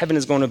of what heaven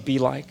is going to be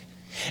like.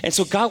 And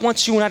so God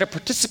wants you and I to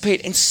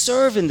participate and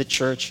serve in the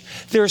church.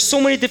 There are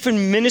so many different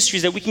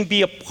ministries that we can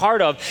be a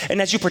part of.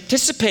 And as you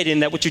participate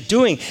in that, what you're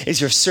doing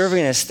is you're serving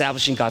and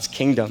establishing God's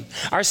kingdom.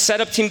 Our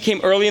setup team came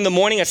early in the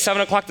morning at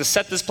 7 o'clock to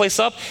set this place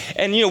up.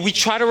 And we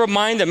try to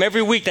remind them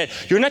every week that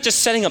you're not just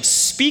setting up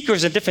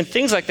speakers and different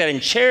things like that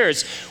and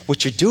chairs.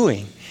 What you're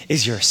doing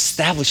is you're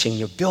establishing,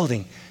 you're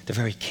building the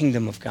very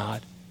kingdom of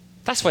God.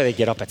 That's why they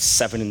get up at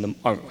 6 in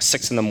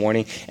the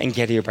morning and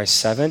get here by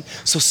 7.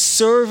 So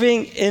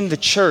serving in the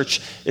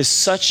church is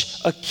such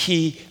a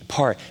key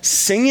part.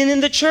 Singing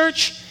in the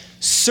church,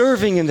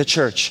 serving in the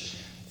church.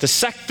 The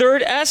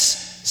third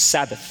S,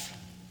 Sabbath.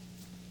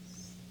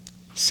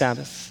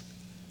 Sabbath.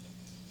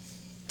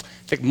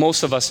 I think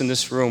most of us in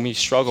this room, we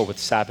struggle with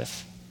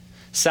Sabbath.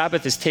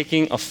 Sabbath is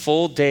taking a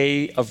full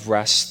day of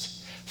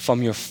rest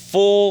from your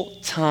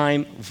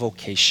full-time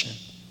vocation.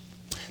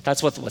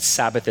 That's what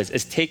Sabbath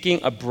is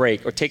taking a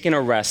break or taking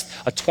a rest,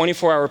 a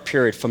 24-hour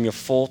period from your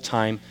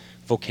full-time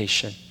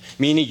vocation.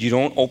 Meaning you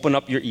don't open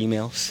up your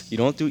emails, you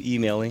don't do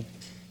emailing,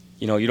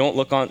 you don't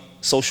look on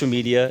social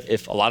media.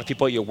 If a lot of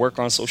people at your work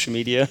are on social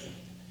media,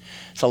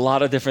 it's a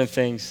lot of different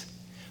things.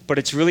 But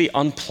it's really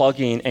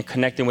unplugging and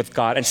connecting with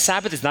God. And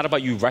Sabbath is not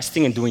about you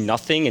resting and doing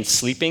nothing and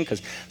sleeping,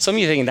 because some of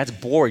you are thinking that's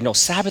boring. No,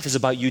 Sabbath is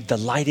about you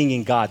delighting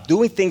in God,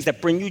 doing things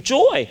that bring you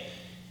joy.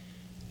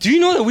 Do you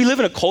know that we live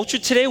in a culture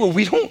today where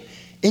we don't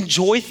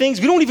enjoy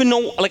things? We don't even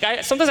know.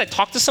 Sometimes I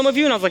talk to some of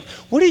you and I was like,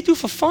 what do you do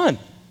for fun?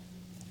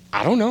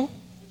 I don't know.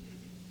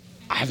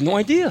 I have no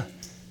idea.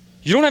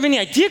 You don't have any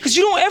idea because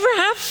you don't ever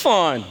have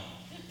fun.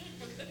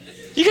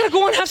 You got to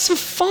go and have some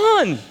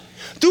fun.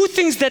 Do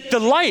things that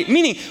delight,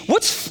 meaning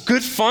what's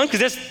good fun? Because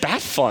there's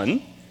bad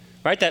fun,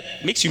 right?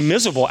 That makes you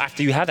miserable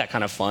after you have that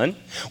kind of fun.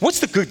 What's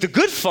the good? The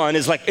good fun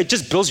is it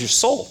just builds your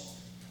soul.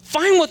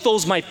 Find what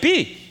those might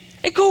be.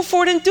 And go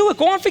for it and do it.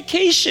 Go on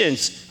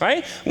vacations,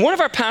 right? One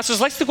of our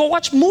pastors likes to go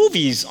watch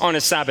movies on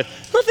a Sabbath.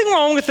 Nothing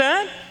wrong with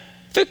that.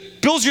 If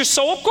it builds your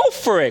soul up, go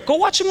for it. Go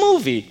watch a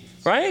movie,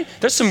 right?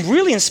 There's some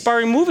really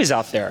inspiring movies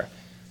out there.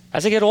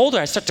 As I get older,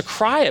 I start to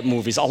cry at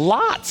movies a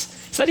lot.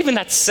 It's not even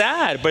that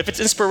sad, but if it's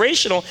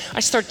inspirational, I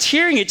start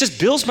tearing. It just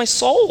builds my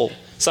soul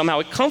somehow.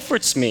 It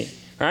comforts me,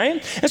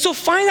 right? And so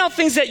find out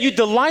things that you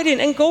delight in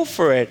and go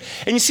for it.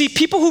 And you see,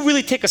 people who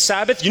really take a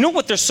Sabbath, you know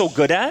what they're so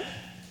good at?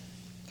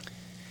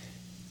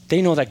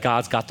 They know that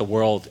God's got the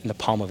world in the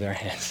palm of their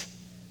hands.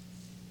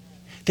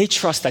 They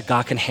trust that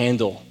God can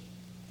handle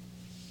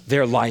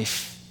their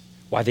life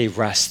while they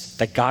rest,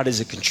 that God is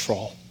in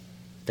control,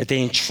 that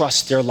they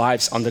entrust their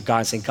lives under God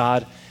and say,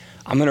 God,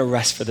 I'm going to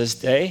rest for this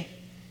day,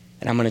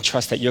 and I'm going to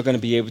trust that you're going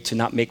to be able to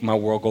not make my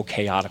world go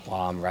chaotic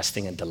while I'm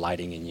resting and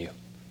delighting in you.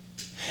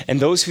 And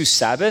those who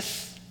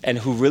Sabbath and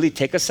who really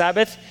take a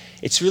Sabbath,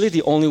 it's really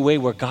the only way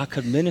where God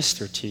could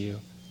minister to you.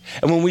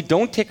 And when we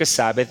don't take a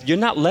Sabbath, you're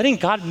not letting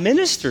God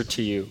minister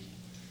to you.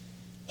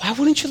 Why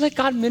wouldn't you let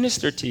God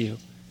minister to you?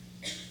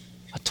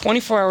 A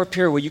 24-hour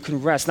period where you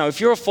can rest. Now,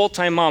 if you're a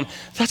full-time mom,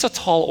 that's a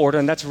tall order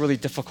and that's really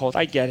difficult.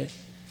 I get it.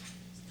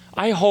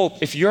 I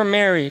hope if you're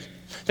married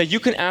that you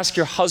can ask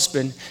your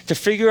husband to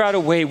figure out a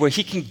way where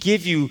he can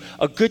give you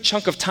a good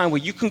chunk of time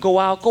where you can go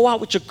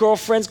out with your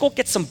girlfriends, go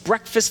get some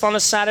breakfast on a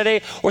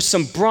Saturday or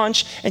some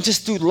brunch and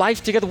just do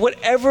life together.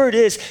 Whatever it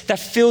is that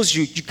fills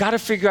you, you got to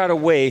figure out a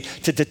way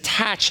to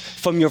detach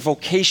from your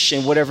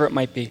vocation, whatever it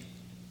might be.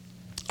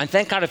 And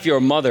thank God if you're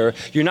a mother,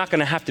 you're not going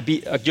to have to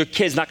be, your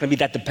kid's not going to be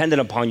that dependent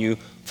upon you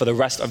for the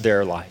rest of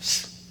their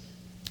lives.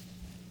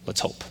 Let's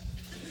hope.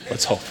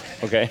 Let's hope,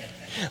 okay?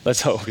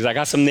 Let's hope, because I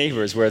got some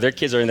neighbors where their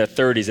kids are in their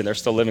 30s and they're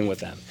still living with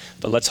them.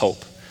 But let's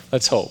hope,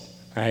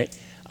 right?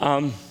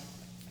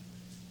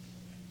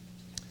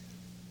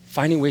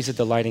 Finding ways to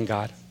delight in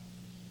God.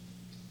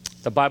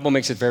 The Bible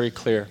makes it very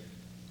clear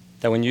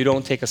that when you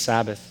don't take a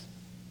Sabbath,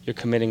 you're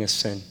committing a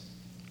sin.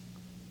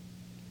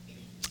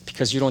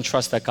 Because you don't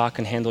trust that God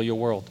can handle your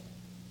world.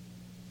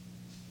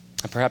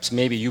 And perhaps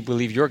maybe you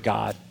believe you're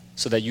God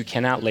so that you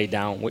cannot lay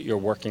down what you're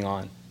working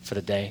on for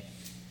the day.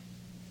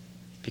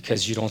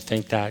 Because you don't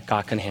think that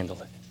God can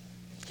handle it.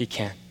 He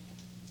can.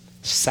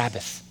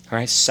 Sabbath, all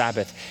right?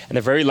 Sabbath. And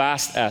the very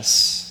last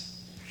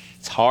S,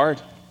 it's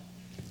hard.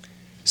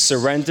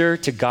 Surrender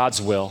to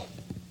God's will,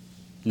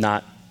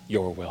 not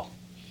your will.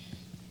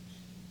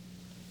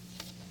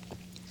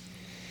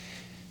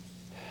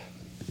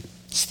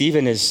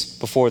 Stephen is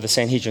before the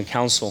Sanhedrin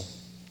Council,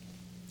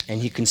 and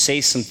he can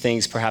say some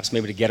things perhaps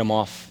maybe to get him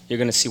off. You're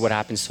going to see what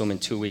happens to him in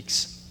 2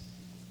 weeks.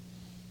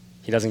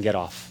 He doesn't get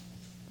off.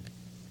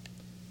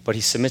 But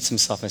he submits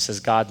himself and says,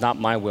 God, not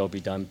my will be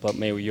done, but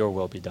may your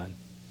will be done.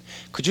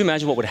 Could you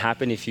imagine what would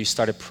happen if you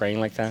started praying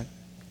like that?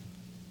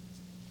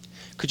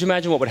 Could you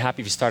imagine what would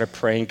happen if you started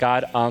praying,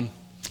 God,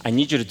 I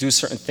need you to do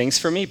certain things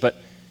for me, but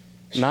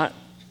not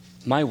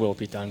my will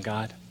be done,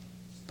 God,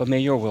 but may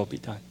your will be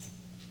done.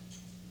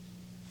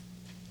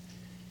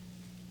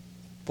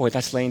 Boy,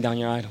 that's laying down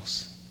your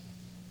idols.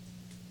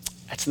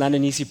 That's not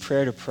an easy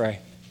prayer to pray.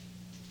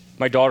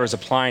 My daughter is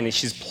applying, and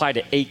she's applied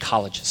to 8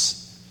 colleges.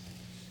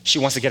 She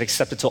wants to get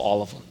accepted to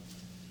all of them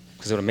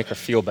because it would make her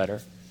feel better.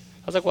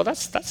 I was like, well,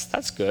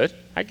 that's good.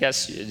 I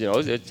guess, you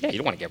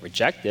don't want to get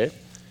rejected.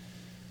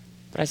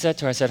 But I said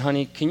to her,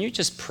 honey, can you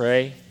just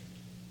pray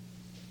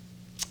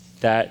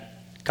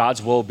that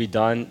God's will be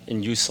done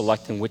in you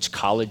selecting which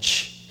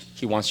college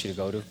he wants you to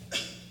go to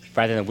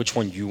rather than which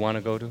one you want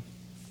to go to?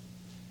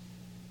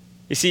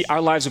 You see,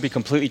 our lives would be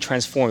completely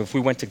transformed if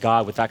we went to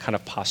God with that kind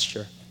of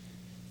posture.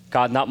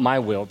 God, not my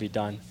will be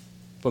done,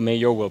 but may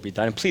your will be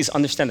done. And please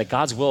understand that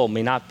God's will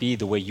may not be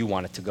the way you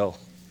want it to go.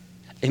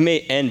 It may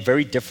end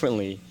very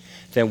differently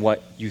than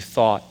what you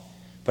thought,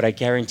 but I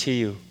guarantee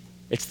you,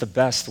 it's the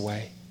best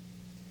way.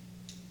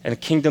 And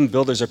kingdom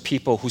builders are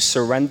people who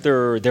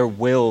surrender their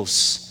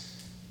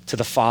wills to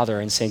the Father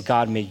and saying,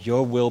 God, may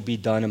your will be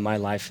done in my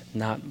life,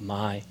 not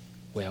my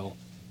will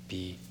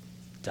be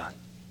done.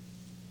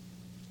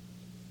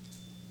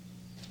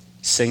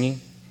 Singing,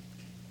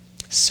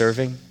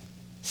 serving,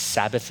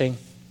 Sabbathing,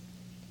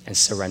 and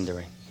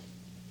surrendering.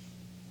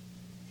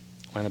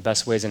 One of the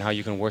best ways in how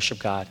you can worship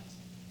God,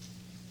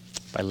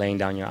 by laying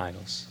down your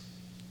idols.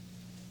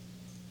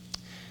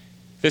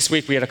 This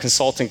week we had a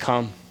consultant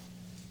come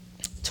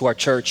to our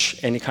church,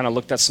 and he kind of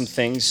looked at some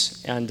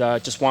things, and I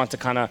want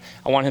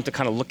him to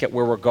kind of look at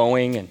where we're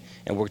going,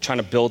 and we're trying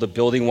to build a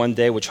building one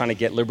day. We're trying to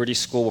get Liberty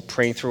School. We're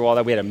praying through all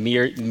that. We had a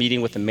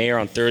meeting with the mayor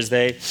on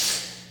Thursday.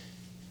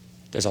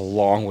 There's a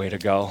long way to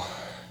go,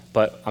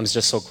 but I'm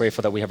just so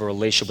grateful that we have a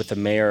relationship with the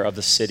mayor of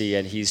the city,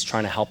 and he's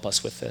trying to help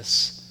us with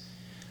this.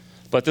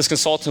 But this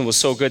consultant was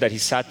so good that he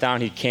sat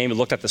down, he came and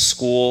looked at the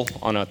school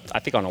on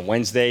a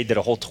Wednesday, did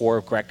a whole tour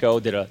of Greco,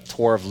 did a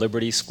tour of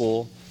Liberty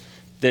School,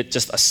 did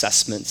just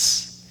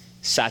assessments,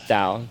 sat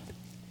down,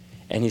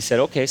 and he said,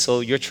 okay,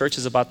 so your church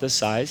is about this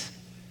size,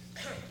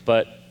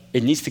 but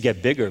it needs to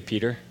get bigger,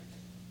 Peter,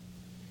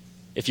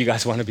 if you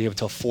guys want to be able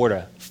to afford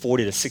a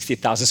 40 to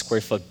 60,000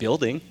 square foot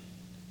building.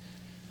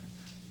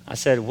 I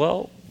said,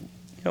 well,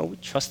 we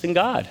trust in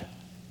God.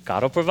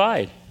 God will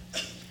provide.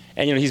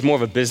 And he's more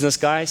of a business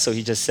guy, so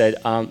he just said,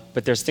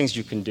 but there's things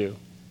you can do.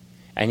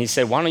 And he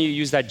said, why don't you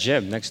use that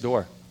gym next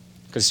door?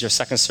 Because your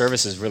second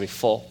service is really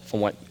full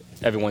from what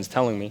everyone's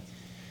telling me.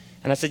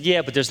 And I said,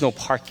 yeah, but there's no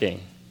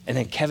parking. And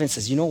then Kevin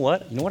says, you know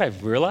what? You know what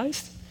I've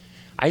realized?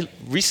 I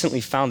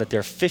recently found that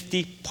there are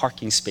 50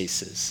 parking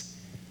spaces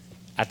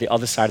at the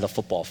other side of the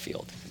football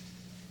field.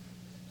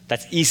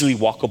 That's easily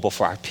walkable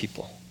for our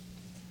people.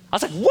 I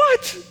was like,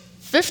 what?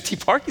 50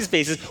 parking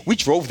spaces? We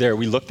drove there,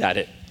 we looked at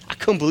it. I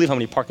couldn't believe how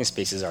many parking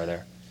spaces are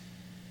there.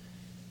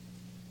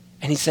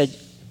 And he said,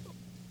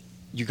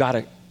 you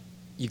gotta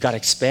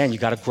expand, you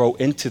gotta grow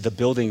into the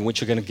building which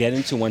you're gonna get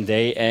into one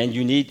day, and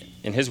you need,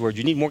 in his word,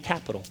 you need more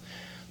capital.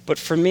 But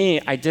for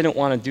me, I didn't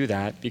wanna do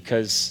that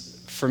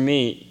because for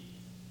me,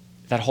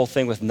 that whole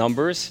thing with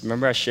numbers,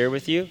 remember I shared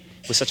with you,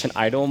 was such an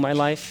idol in my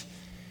life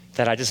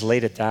that I just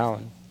laid it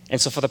down. And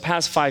so for the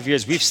past 5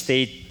 years, we've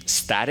stayed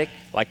static,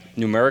 like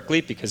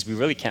numerically, because we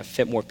really can't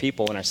fit more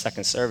people in our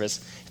second service.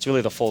 It's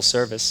really the full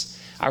service.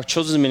 Our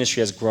children's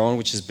ministry has grown,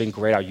 which has been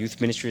great. Our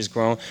youth ministry has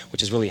grown,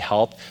 which has really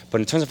helped.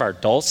 But in terms of our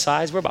adult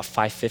size, we're about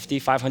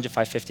 500,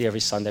 550 every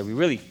Sunday. We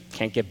really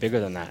can't get bigger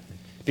than that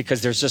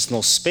because there's just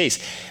no space.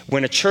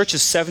 When a church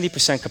is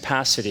 70%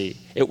 capacity,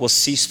 it will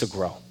cease to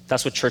grow.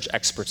 That's what church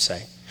experts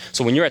say.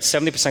 So when you're at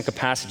 70%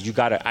 capacity, you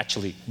gotta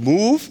actually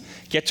move,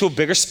 get to a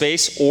bigger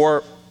space,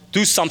 or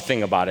do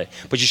something about it.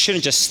 But you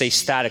shouldn't just stay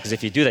static, because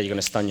if you do that, you're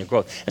gonna stun your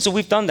growth. And so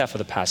we've done that for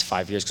the past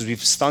 5 years, because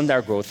we've stunned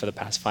our growth for the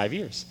past 5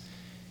 years.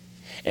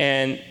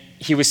 And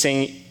he was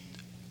saying,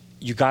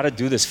 you gotta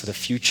do this for the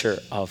future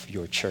of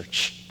your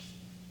church.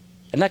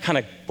 And that kind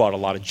of brought a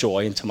lot of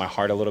joy into my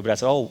heart a little bit. I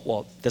said, oh,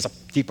 well, there's a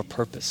deeper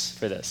purpose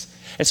for this.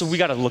 And so we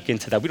gotta look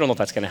into that. We don't know if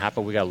that's gonna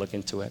happen, we gotta look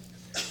into it.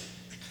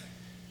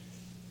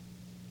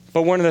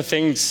 But one of the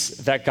things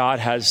that God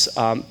has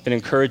been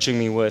encouraging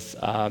me with,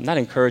 not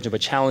encouraging, but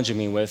challenging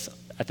me with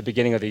at the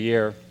beginning of the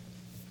year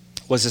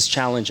was this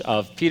challenge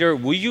of, Peter,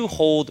 will you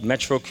hold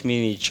Metro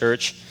Community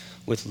Church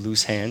with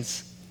loose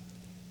hands?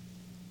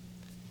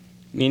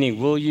 Meaning,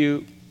 will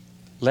you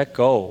let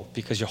go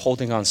because you're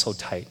holding on so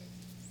tight?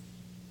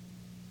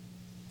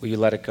 Will you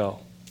let it go?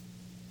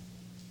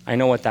 I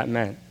know what that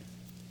meant.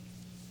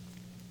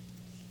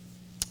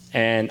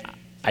 And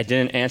I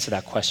didn't answer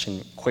that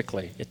question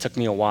quickly. It took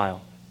me a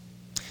while.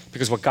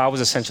 Because what God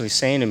was essentially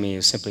saying to me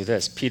is simply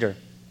this, Peter,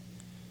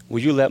 will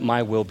you let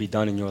my will be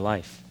done in your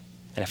life?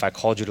 And if I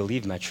called you to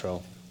leave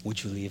Metro,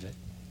 would you leave it?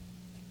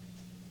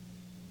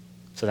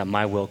 So that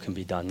my will can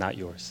be done, not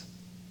yours.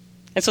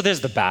 And so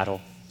there's the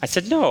battle. I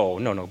said, no,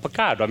 but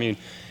God, I mean,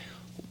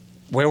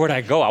 where would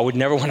I go? I would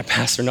never want to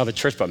pastor another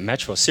church but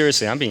Metro.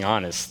 Seriously, I'm being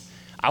honest.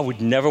 I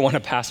would never want to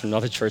pastor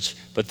another church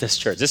but this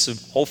church. This would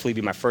hopefully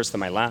be my first and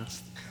my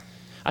last.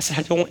 I said,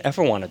 I don't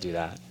ever want to do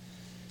that.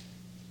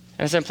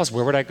 And I said, plus,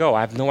 where would I go?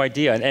 I have no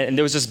idea. And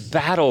there was this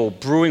battle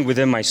brewing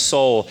within my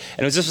soul.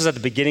 And this was at the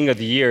beginning of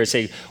the year,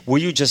 saying, will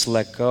you just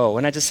let go?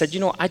 And I just said,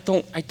 I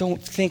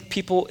don't think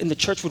people in the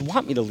church would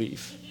want me to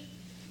leave.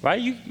 Right?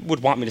 You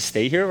would want me to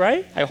stay here,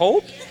 right? I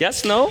hope.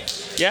 Yes? No?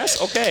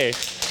 Yes? Okay.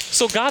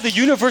 So God, the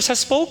universe has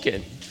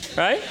spoken,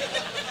 right?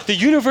 The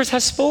universe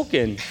has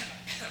spoken.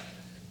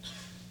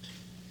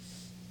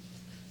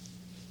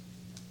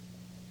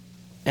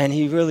 And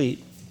he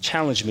really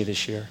challenged me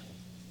this year.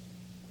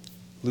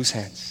 Loose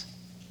hands.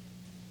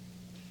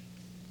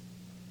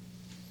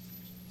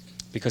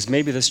 Because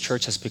maybe this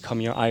church has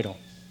become your idol.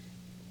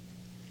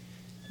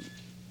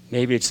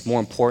 Maybe it's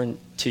more important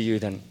to you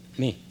than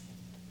me.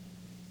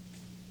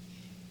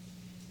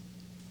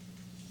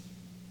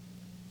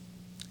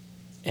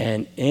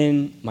 And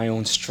in my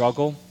own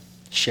struggle,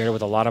 shared it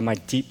with a lot of my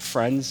deep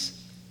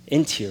friends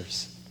in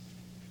tears,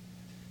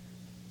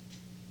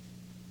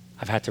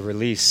 I've had to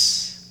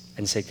release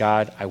and say,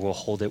 God, I will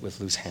hold it with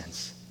loose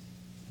hands.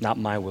 Not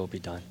my will be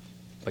done,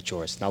 but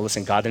yours. Now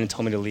listen, God didn't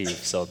tell me to leave,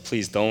 so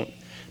please don't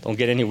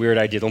get any weird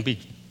idea. Don't be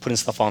putting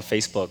stuff on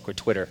Facebook or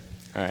Twitter,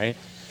 all right?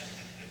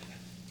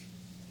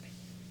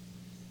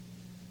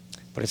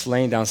 But it's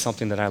laying down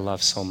something that I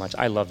love so much.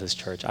 I love this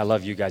church. I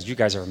love you guys. You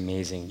guys are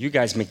amazing. You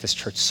guys make this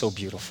church so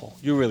beautiful.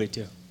 You really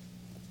do.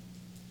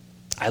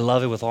 I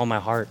love it with all my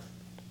heart.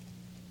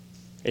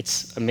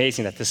 It's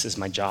amazing that this is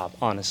my job,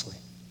 honestly.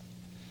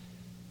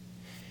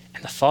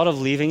 And the thought of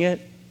leaving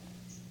it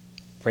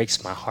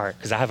breaks my heart,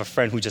 because I have a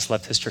friend who just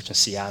left his church in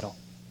Seattle.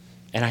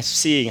 And I'm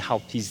seeing how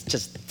he's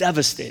just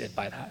devastated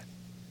by that.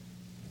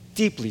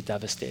 Deeply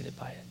devastated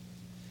by it.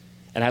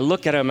 And I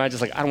look at him and I'm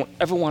just like, I don't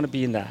ever want to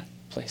be in that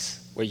place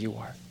where you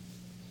are.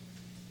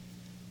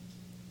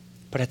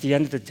 But at the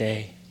end of the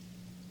day,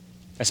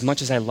 as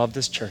much as I love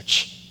this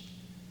church,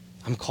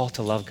 I'm called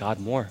to love God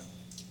more.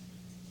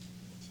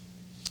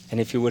 And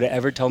if you would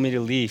ever tell me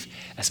to leave,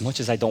 as much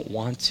as I don't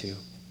want to,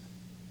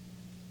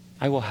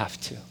 I will have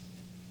to.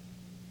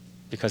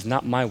 Because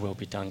not my will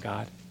be done,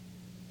 God.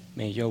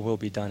 May your will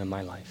be done in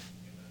my life.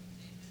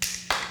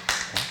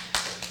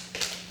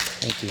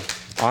 Thank you.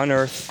 On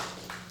earth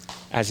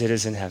as it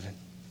is in heaven.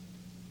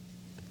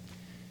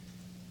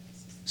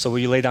 So will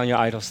you lay down your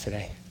idols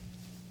today?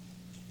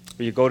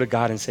 Will you go to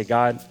God and say,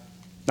 God,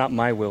 not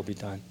my will be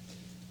done,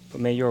 but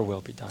may your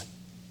will be done.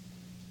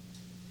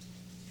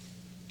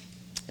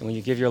 And when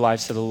you give your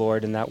lives to the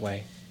Lord in that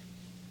way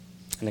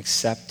and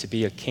accept to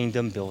be a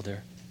kingdom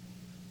builder,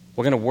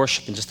 we're going to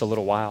worship in just a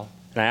little while.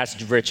 And I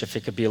asked Rich if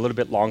it could be a little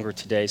bit longer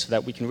today so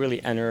that we can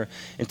really enter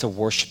into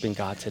worshiping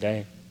God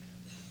today.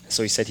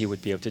 So he said he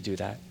would be able to do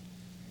that.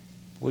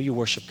 Will you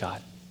worship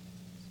God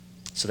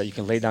so that you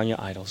can lay down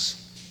your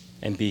idols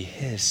and be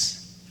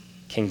his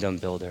kingdom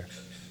builder,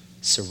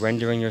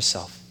 surrendering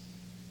yourself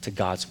to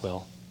God's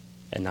will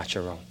and not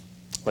your own?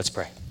 Let's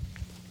pray.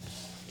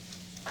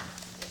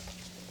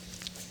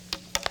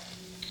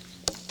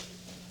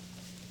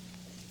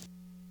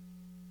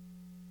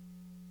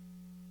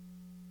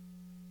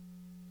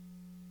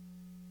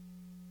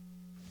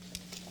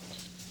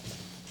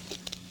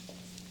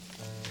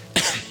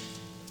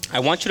 I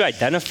want you to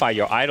identify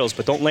your idols,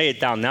 but don't lay it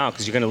down now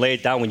because you're going to lay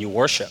it down when you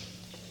worship.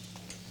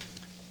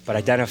 But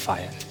identify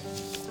it.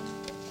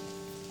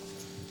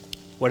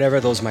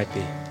 Whatever those might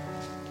be.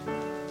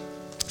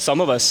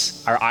 Some of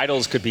us, our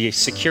idols could be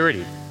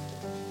security.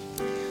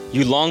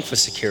 You long for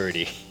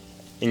security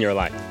in your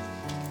life.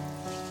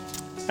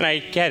 And I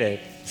get it.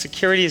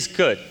 Security is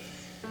good.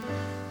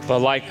 But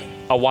like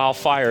a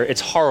wildfire,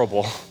 it's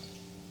horrible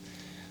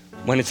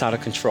when it's out of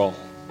control.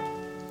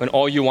 When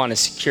all you want is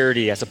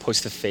security as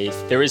opposed to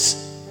faith. There is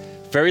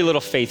very little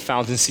faith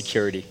found in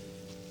security.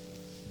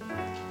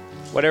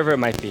 Whatever it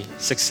might be,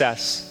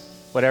 success,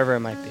 whatever it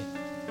might be.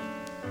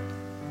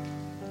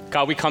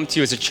 God, we come to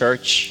you as a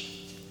church.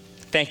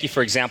 Thank you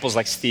for examples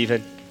like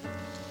Stephen,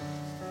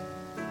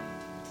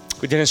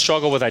 who didn't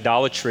struggle with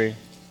idolatry.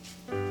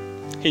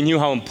 He knew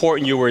how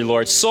important you were,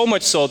 Lord, so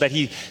much so that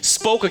he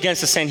spoke against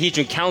the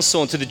Sanhedrin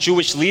council and to the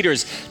Jewish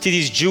leaders, to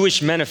these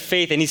Jewish men of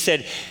faith, and he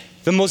said,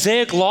 the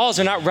Mosaic laws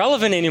are not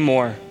relevant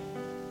anymore.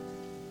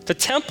 The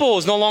temple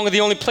is no longer the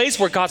only place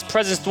where God's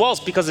presence dwells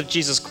because of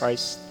Jesus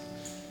Christ.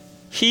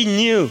 He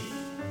knew,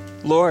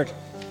 Lord,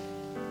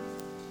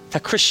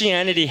 that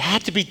Christianity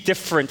had to be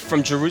different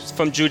from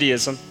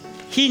Judaism.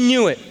 He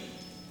knew it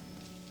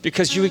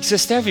because you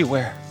exist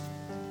everywhere.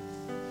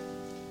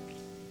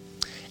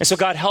 And so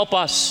God, help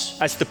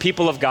us as the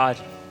people of God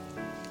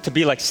to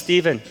be like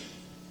Stephen,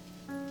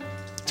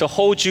 to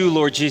hold you,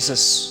 Lord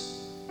Jesus,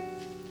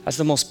 as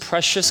the most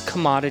precious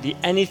commodity,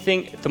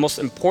 anything, the most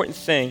important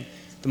thing,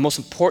 the most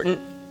important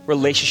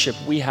relationship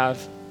we have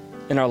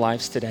in our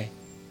lives today.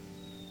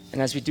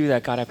 And as we do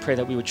that, God, I pray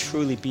that we would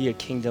truly be a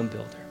kingdom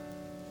builder.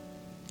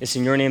 It's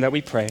in your name that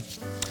we pray.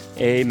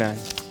 Amen.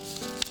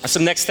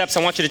 Some next steps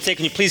I want you to take.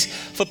 Can you please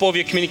flip over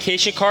your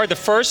communication card? The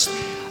first,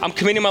 I'm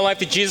committing my life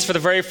to Jesus for the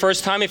very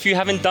first time. If you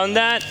haven't done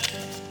that,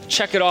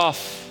 check it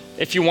off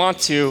if you want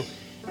to.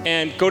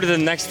 And go to the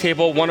next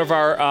table. One of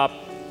our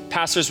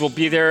pastors will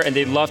be there, and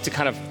they'd love to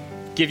kind of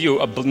give you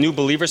a new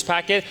believers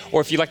packet, or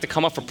if you'd like to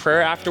come up for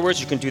prayer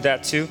afterwards, you can do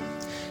that too.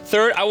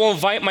 Third, I will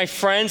invite my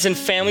friends and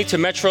family to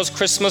Metro's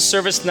Christmas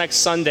service next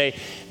Sunday.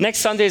 Next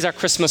Sunday is our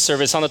Christmas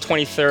service on the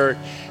 23rd.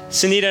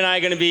 Sunita and I are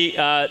going to be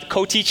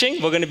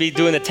co-teaching. We're going to be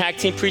doing the tag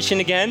team preaching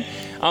again.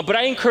 But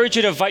I encourage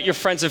you to invite your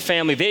friends and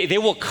family. They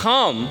will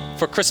come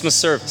for Christmas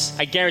service.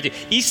 I guarantee.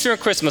 Easter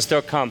and Christmas,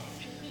 they'll come.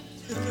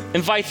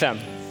 Invite them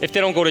if they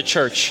don't go to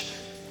church.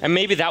 And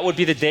maybe that would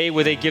be the day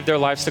where they give their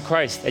lives to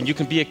Christ, and you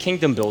can be a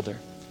kingdom builder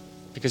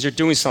because you're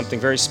doing something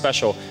very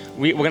special.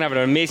 We're going to have an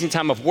amazing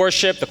time of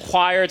worship, the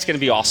choir, it's going to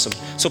be awesome.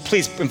 So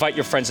please invite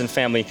your friends and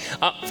family.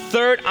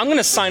 Third, I'm going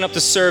to sign up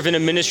to serve in a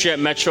ministry at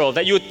Metro,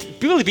 that you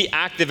would really be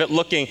active at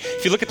looking.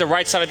 If you look at the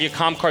right side of your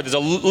comm card, there's a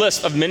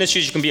list of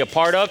ministries you can be a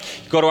part of.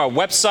 Go to our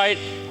website,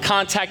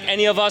 contact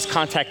any of us,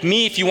 contact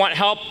me. If you want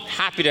help,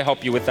 happy to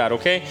help you with that,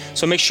 okay?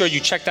 So make sure you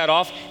check that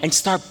off and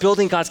start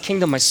building God's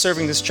kingdom by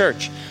serving this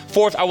church.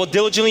 Fourth, I will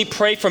diligently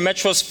pray for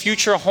Metro's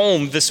future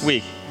home this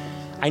week.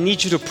 I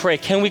need you to pray.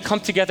 Can we come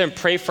together and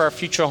pray for our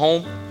future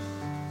home?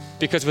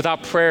 Because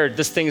without prayer,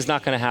 this thing is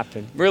not going to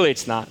happen. Really,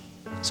 it's not.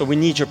 So we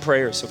need your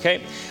prayers, okay?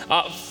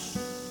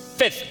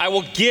 Fifth, I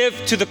will give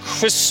to the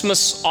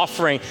Christmas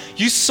offering.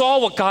 You saw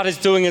what God is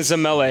doing in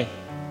Zemele.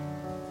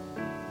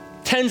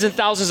 Tens and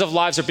thousands of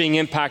lives are being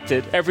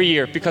impacted every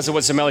year because of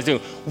what Zemele is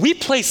doing. We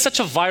play such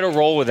a vital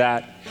role with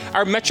that.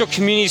 Our Metro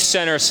Community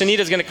Center, Sunita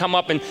is going to come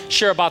up and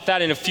share about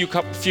that in a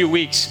few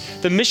weeks.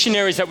 The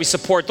missionaries that we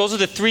support, those are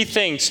the three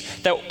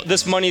things that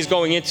this money is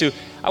going into.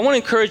 I want to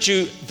encourage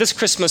you this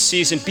Christmas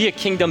season, be a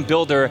kingdom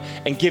builder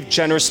and give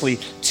generously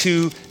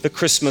to the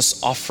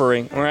Christmas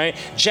offering, all right?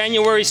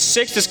 January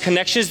 6th is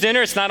Connections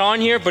Dinner. It's not on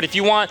here, but if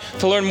you want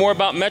to learn more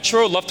about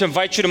Metro, I'd love to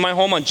invite you to my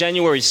home on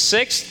January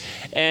 6th.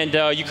 And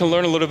you can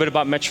learn a little bit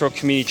about Metro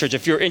Community Church.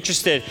 If you're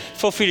interested,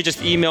 feel free to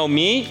just email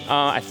me.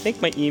 I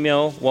think my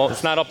email, well,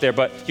 it's not up there,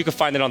 but you can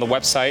find it on the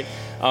website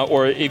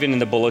or even in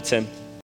the bulletin.